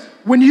this: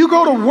 when you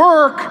go to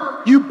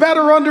work, you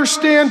better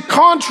understand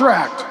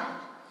contract.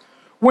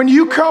 When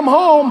you come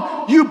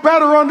home, you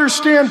better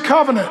understand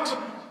covenant.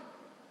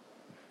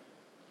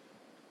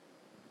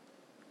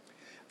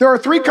 There are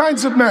three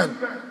kinds of men.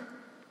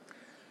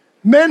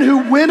 Men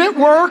who win at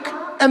work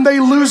and they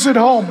lose at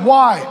home.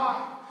 Why?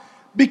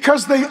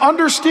 Because they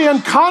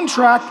understand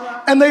contract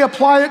and they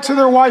apply it to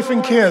their wife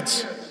and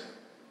kids.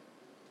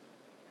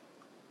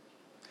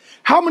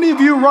 How many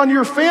of you run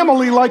your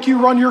family like you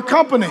run your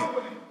company?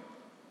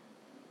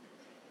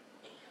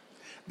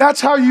 That's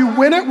how you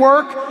win at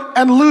work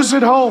and lose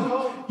at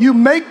home. You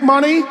make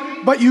money,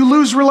 but you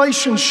lose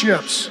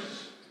relationships.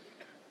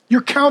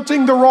 You're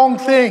counting the wrong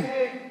thing.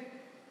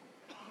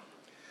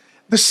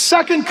 The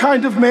second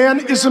kind of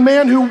man is a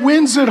man who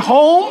wins at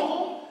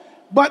home,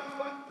 but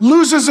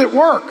loses at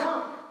work.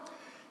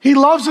 He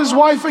loves his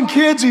wife and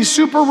kids, he's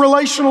super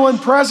relational and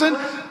present,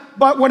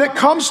 but when it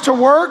comes to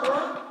work,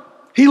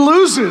 he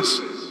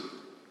loses.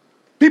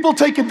 People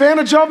take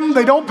advantage of him,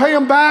 they don't pay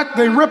him back,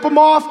 they rip him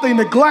off, they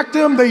neglect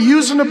him, they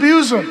use and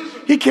abuse him.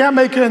 He can't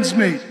make ends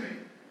meet.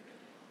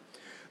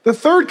 The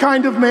third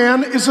kind of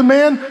man is a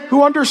man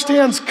who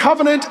understands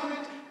covenant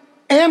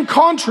and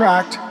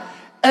contract,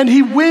 and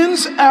he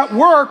wins at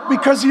work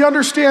because he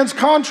understands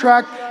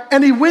contract,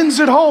 and he wins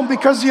at home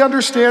because he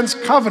understands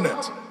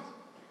covenant.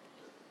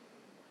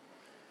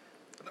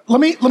 Let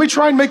me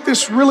try and make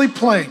this really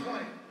plain.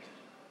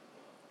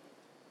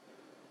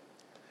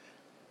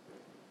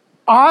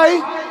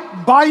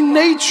 I, by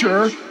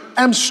nature,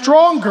 am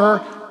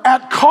stronger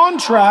at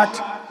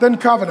contract than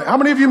covenant. How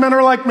many of you men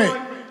are like me?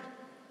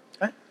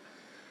 Okay.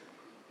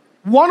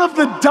 One of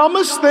the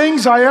dumbest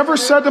things I ever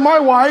said to my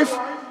wife,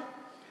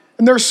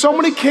 and there's so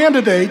many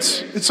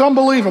candidates, it's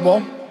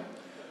unbelievable.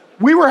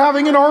 We were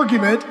having an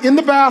argument in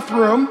the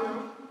bathroom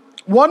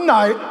one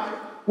night.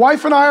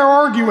 Wife and I are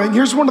arguing.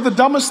 Here's one of the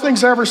dumbest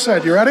things I ever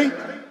said. You ready?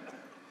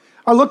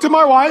 I looked at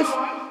my wife,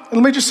 and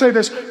let me just say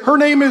this. Her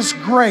name is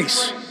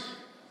Grace.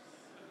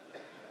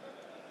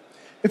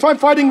 If I'm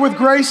fighting with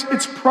Grace,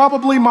 it's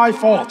probably my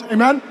fault.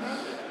 Amen?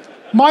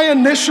 My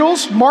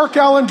initials, Mark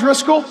Allen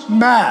Driscoll,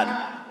 Mad.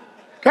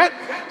 Okay?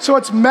 So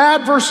it's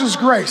Mad versus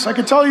Grace. I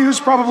can tell you who's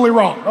probably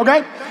wrong.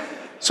 Okay?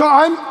 So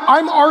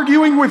I'm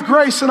arguing with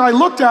Grace, and I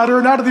looked at her,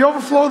 and out of the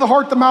overflow of the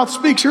heart, the mouth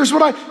speaks. Here's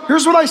what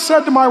I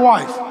said to my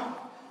wife.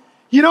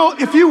 You know,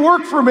 if you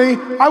worked for me,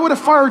 I would have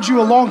fired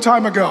you a long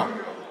time ago.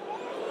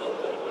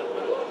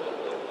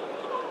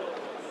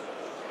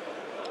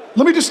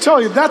 Let me just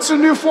tell you, that's a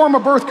new form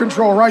of birth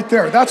control right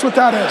there. That's what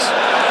that is.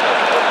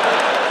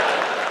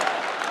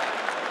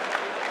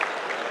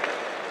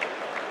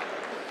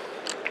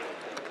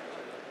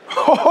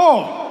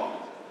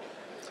 Oh,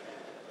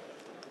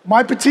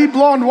 my petite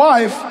blonde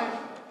wife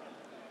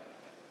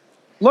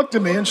looked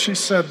at me and she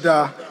said,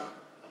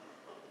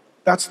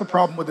 that's the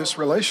problem with this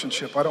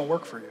relationship. I don't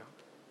work for you.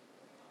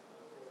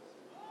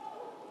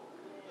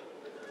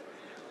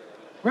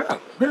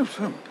 Well,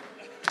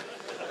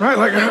 right,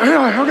 like,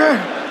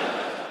 okay.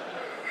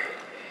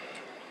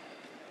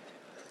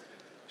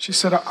 She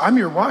said, I'm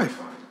your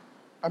wife.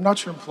 I'm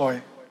not your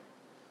employee.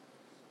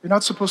 You're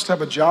not supposed to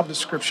have a job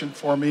description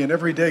for me and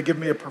every day give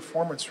me a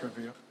performance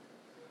review.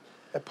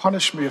 And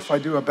punish me if I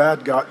do a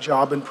bad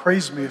job and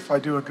praise me if I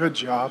do a good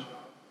job.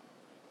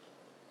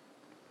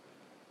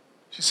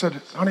 She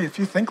said, honey, if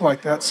you think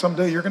like that,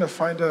 someday you're going to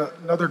find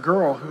another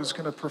girl who's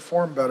going to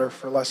perform better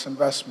for less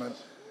investment.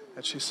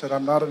 And she said,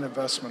 I'm not an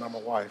investment, I'm a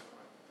wife.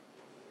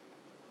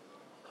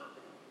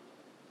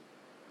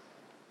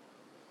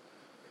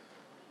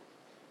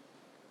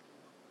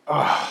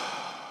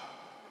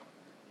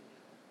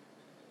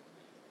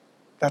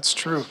 That's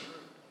true.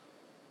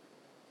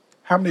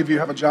 How many of you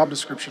have a job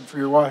description for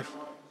your wife?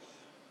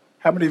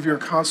 How many of you are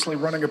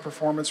constantly running a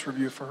performance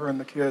review for her and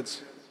the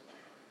kids?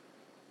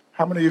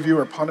 How many of you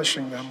are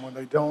punishing them when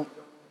they don't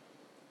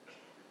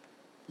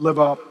live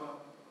up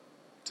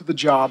to the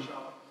job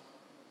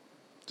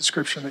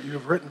description that you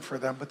have written for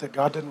them, but that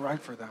God didn't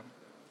write for them?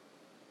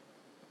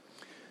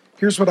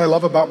 Here's what I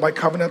love about my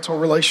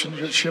covenantal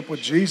relationship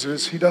with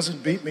Jesus. He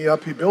doesn't beat me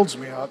up, he builds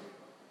me up.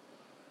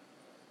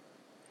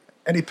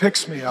 And he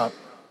picks me up.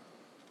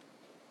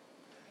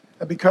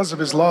 And because of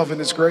his love and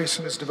his grace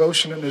and his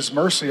devotion and his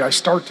mercy, I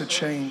start to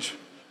change.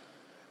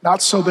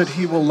 Not so that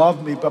he will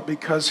love me, but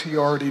because he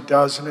already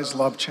does and his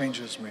love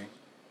changes me.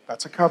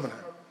 That's a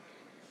covenant.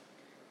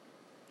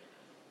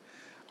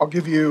 I'll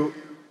give you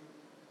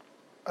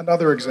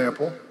another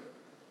example.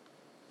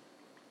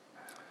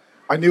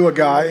 I knew a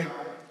guy.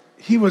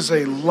 He was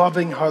a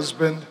loving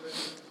husband,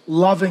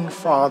 loving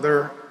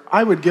father.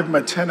 I would give him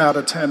a 10 out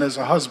of 10 as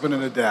a husband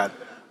and a dad.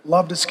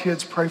 Loved his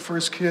kids, pray for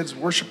his kids,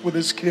 worship with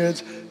his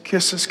kids,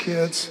 kiss his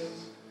kids.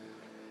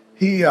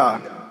 He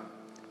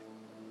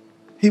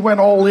went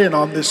all in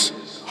on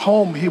this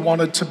home he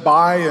wanted to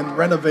buy and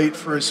renovate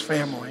for his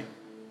family.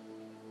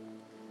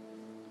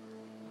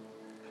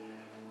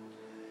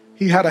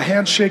 He had a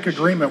handshake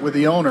agreement with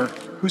the owner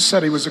who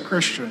said he was a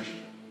Christian.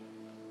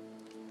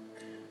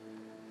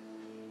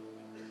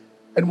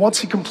 And once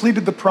he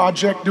completed the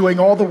project, doing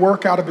all the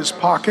work out of his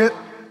pocket,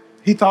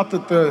 he thought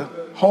that the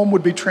home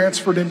would be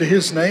transferred into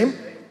his name.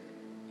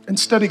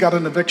 Instead, he got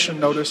an eviction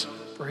notice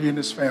for he and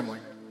his family.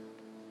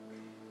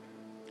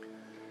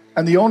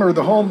 And the owner of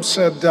the home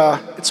said,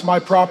 it's my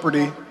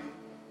property,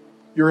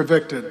 you're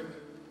evicted.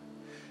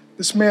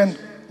 This man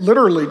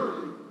literally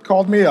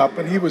called me up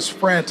and he was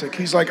frantic.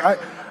 He's like,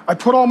 I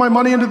put all my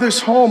money into this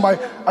home. I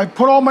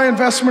put all my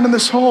investment in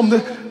this home.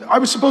 I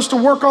was supposed to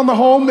work on the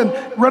home and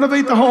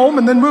renovate the home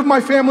and then move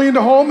my family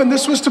into home, and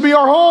this was to be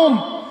our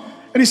home.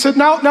 And he said,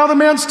 now the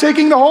man's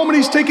taking the home and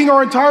he's taking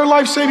our entire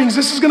life savings.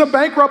 This is going to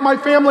bankrupt my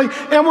family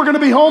and we're going to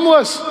be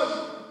homeless.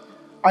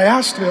 I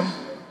asked him,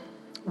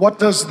 what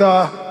does the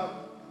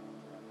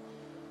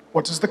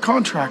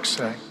contract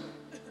say?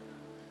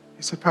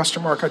 He said, Pastor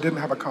Mark, I didn't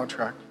have a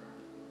contract.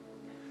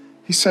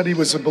 He said he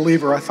was a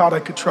believer. I thought I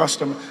could trust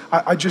him.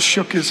 I just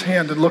shook his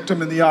hand and looked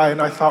him in the eye and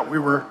I thought we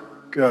were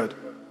good.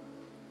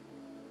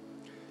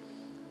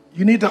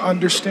 You need to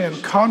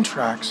understand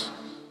contracts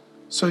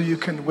so you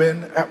can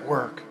win at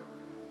work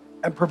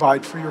and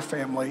provide for your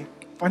family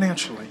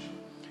financially.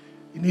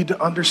 You need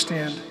to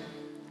understand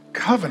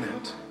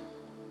covenant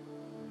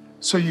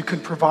so you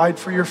can provide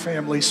for your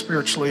family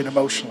spiritually and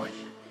emotionally.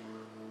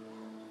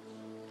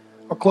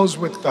 I'll close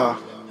with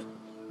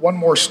one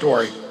more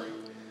story.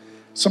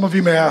 Some of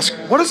you may ask,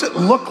 what does it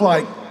look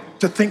like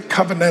to think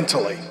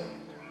covenantally,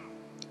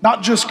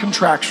 not just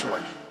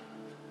contractually?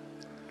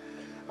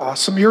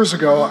 Some years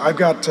ago, I've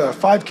got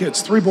 5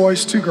 kids, 3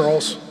 boys, 2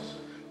 girls,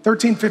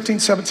 13, 15,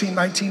 17,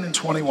 19, and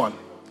 21.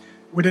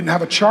 We didn't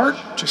have a chart,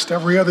 just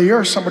every other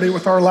year, somebody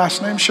with our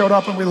last name showed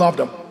up and we loved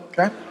them,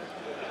 okay?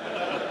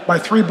 My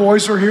 3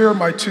 boys are here,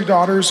 my 2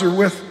 daughters are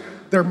with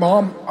their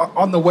mom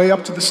on the way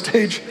up to the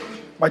stage.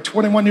 My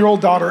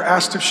 21-year-old daughter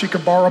asked if she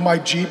could borrow my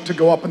Jeep to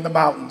go up in the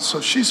mountains. So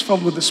she's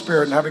filled with the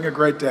Spirit and having a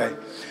great day.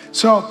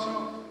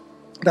 So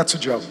that's a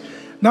joke.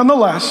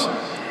 Nonetheless,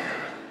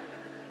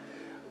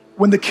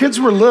 when the kids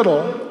were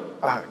little,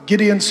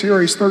 Gideon's here,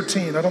 he's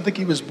 13. I don't think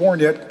he was born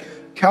yet.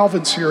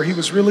 Calvin's here, he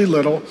was really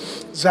little.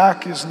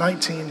 Zach is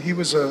 19, he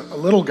was a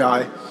little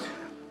guy.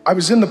 I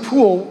was in the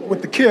pool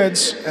with the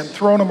kids and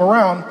throwing them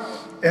around.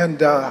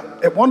 And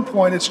at one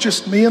point, it's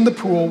just me in the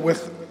pool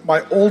with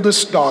my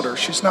oldest daughter.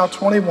 She's now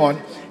 21.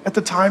 At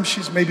the time,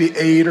 she's maybe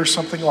 8 or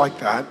something like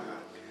that.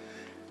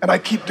 And I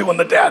keep doing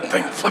the dad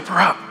thing, flip her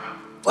up,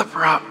 flip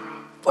her up,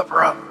 flip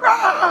her up.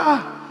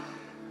 Ah!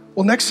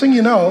 Well, next thing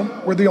you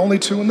know, we're the only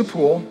 2 in the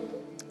pool.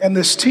 And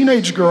this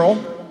teenage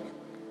girl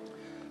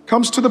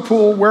comes to the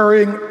pool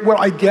wearing what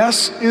I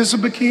guess is a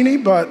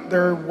bikini, but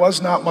there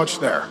was not much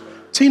there.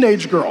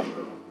 Teenage girl.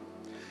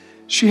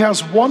 She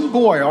has 1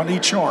 boy on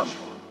each arm.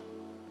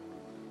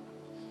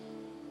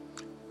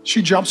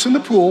 She jumps in the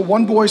pool.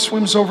 1 boy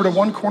swims over to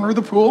one corner of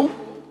the pool,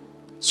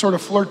 sort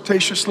of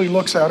flirtatiously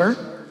looks at her.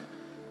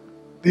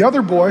 The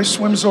other boy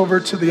swims over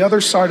to the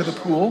other side of the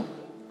pool,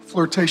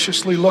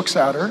 flirtatiously looks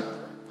at her.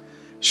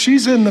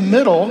 She's in the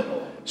middle.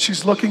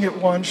 She's looking at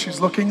one, she's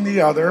looking the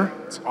other.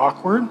 It's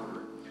awkward.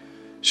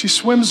 She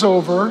swims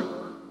over,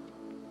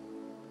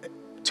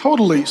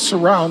 totally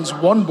surrounds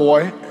one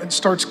boy and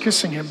starts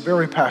kissing him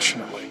very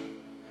passionately.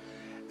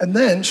 And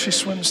then she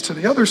swims to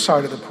the other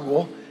side of the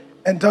pool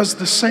and does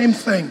the same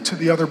thing to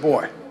the other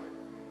boy.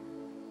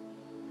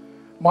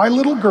 My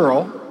little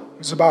girl,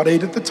 who's about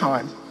 8 at the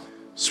time,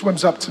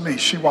 swims up to me.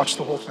 She watched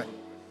the whole thing.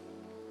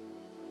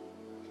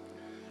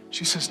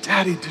 She says,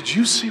 Daddy, did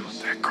you see what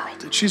that girl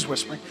did? She's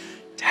whispering,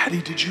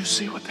 Daddy, did you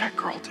see what that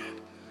girl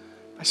did?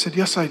 I said,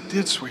 yes, I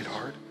did,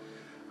 sweetheart.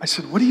 I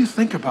said, what do you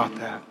think about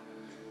that?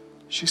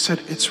 She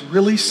said, it's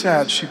really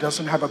sad she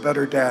doesn't have a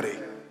better daddy.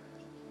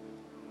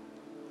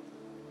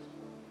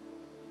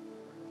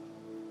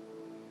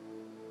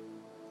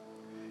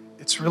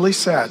 It's really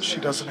sad she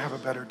doesn't have a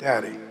better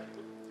daddy.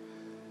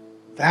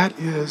 That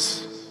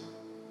is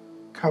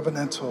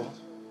covenantal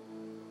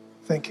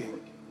thinking.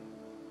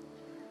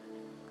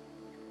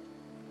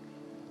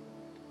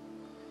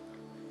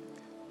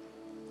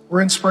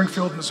 We're in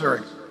Springfield,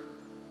 Missouri.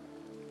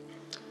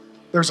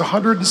 There's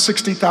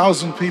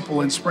 160,000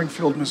 people in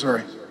Springfield,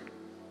 Missouri.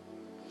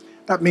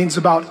 That means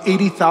about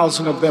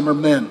 80,000 of them are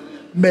men,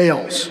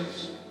 males,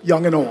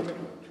 young and old.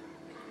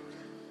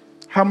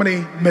 How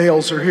many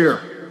males are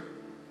here?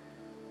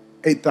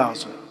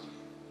 8,000.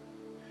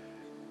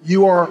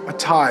 You are a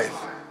tithe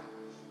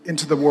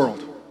into the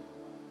world.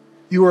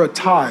 You are a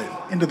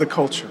tithe into the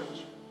culture.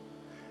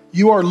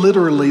 You are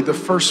literally the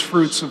first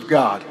fruits of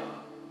God.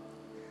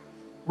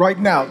 Right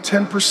now,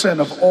 10%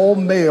 of all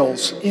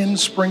males in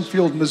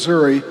Springfield,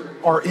 Missouri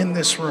are in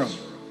this room.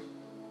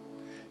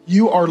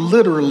 You are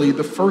literally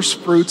the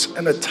first fruits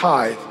and a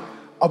tithe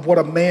of what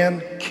a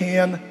man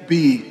can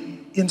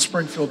be in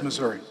Springfield,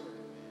 Missouri.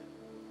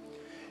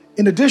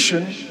 In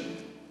addition,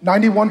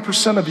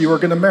 91% of you are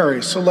going to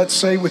marry. So let's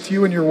say with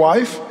you and your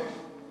wife,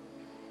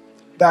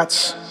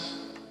 that's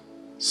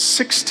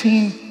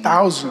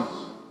 16,000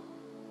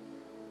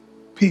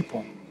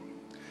 people.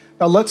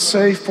 Now let's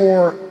say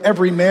for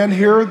every man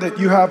here that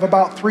you have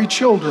about 3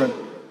 children.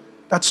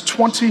 That's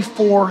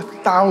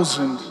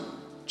 24,000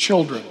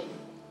 children.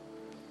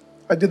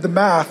 I did the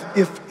math.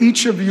 If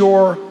each of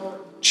your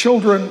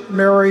children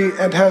marry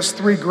and has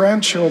 3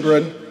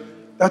 grandchildren,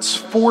 that's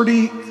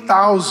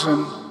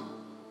 40,000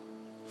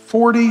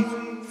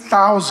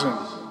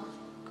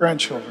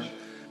 grandchildren.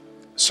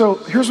 So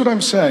here's what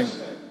I'm saying.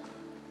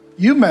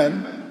 You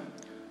men,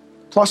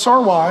 plus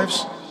our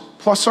wives,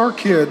 plus our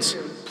kids,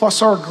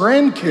 plus our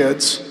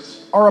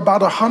grandkids are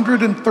about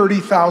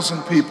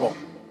 130,000 people.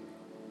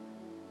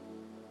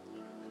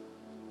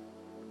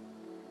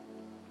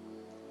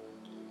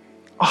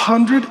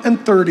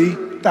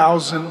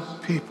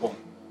 $130,000 people.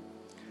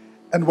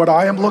 And what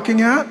I am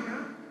looking at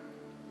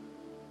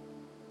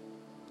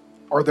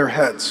are their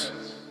heads.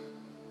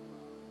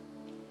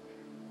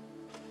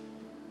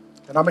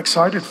 And I'm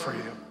excited for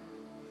you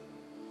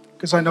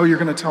because I know you're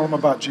going to tell them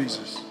about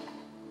Jesus.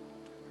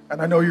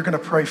 And I know you're going to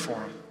pray for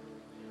them.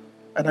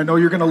 And I know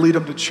you're going to lead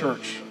them to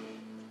church.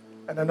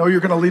 And I know you're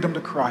going to lead them to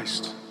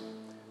Christ.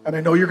 And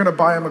I know you're going to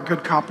buy them a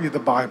good copy of the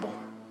Bible.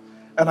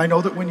 And I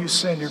know that when you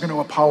sin, you're going to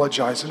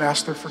apologize and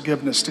ask their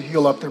forgiveness to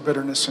heal up their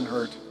bitterness and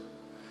hurt.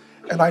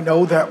 And I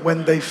know that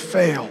when they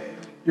fail,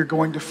 you're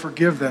going to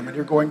forgive them and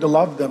you're going to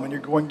love them and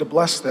you're going to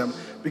bless them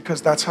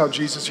because that's how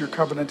Jesus, your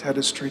covenant head,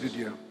 has treated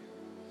you.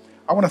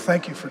 I want to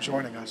thank you for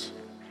joining us.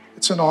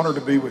 It's an honor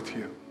to be with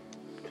you.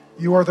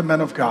 You are the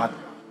men of God.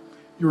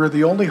 You are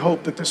the only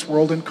hope that this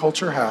world and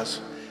culture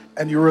has,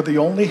 and you are the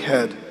only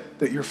head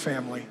that your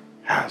family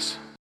has.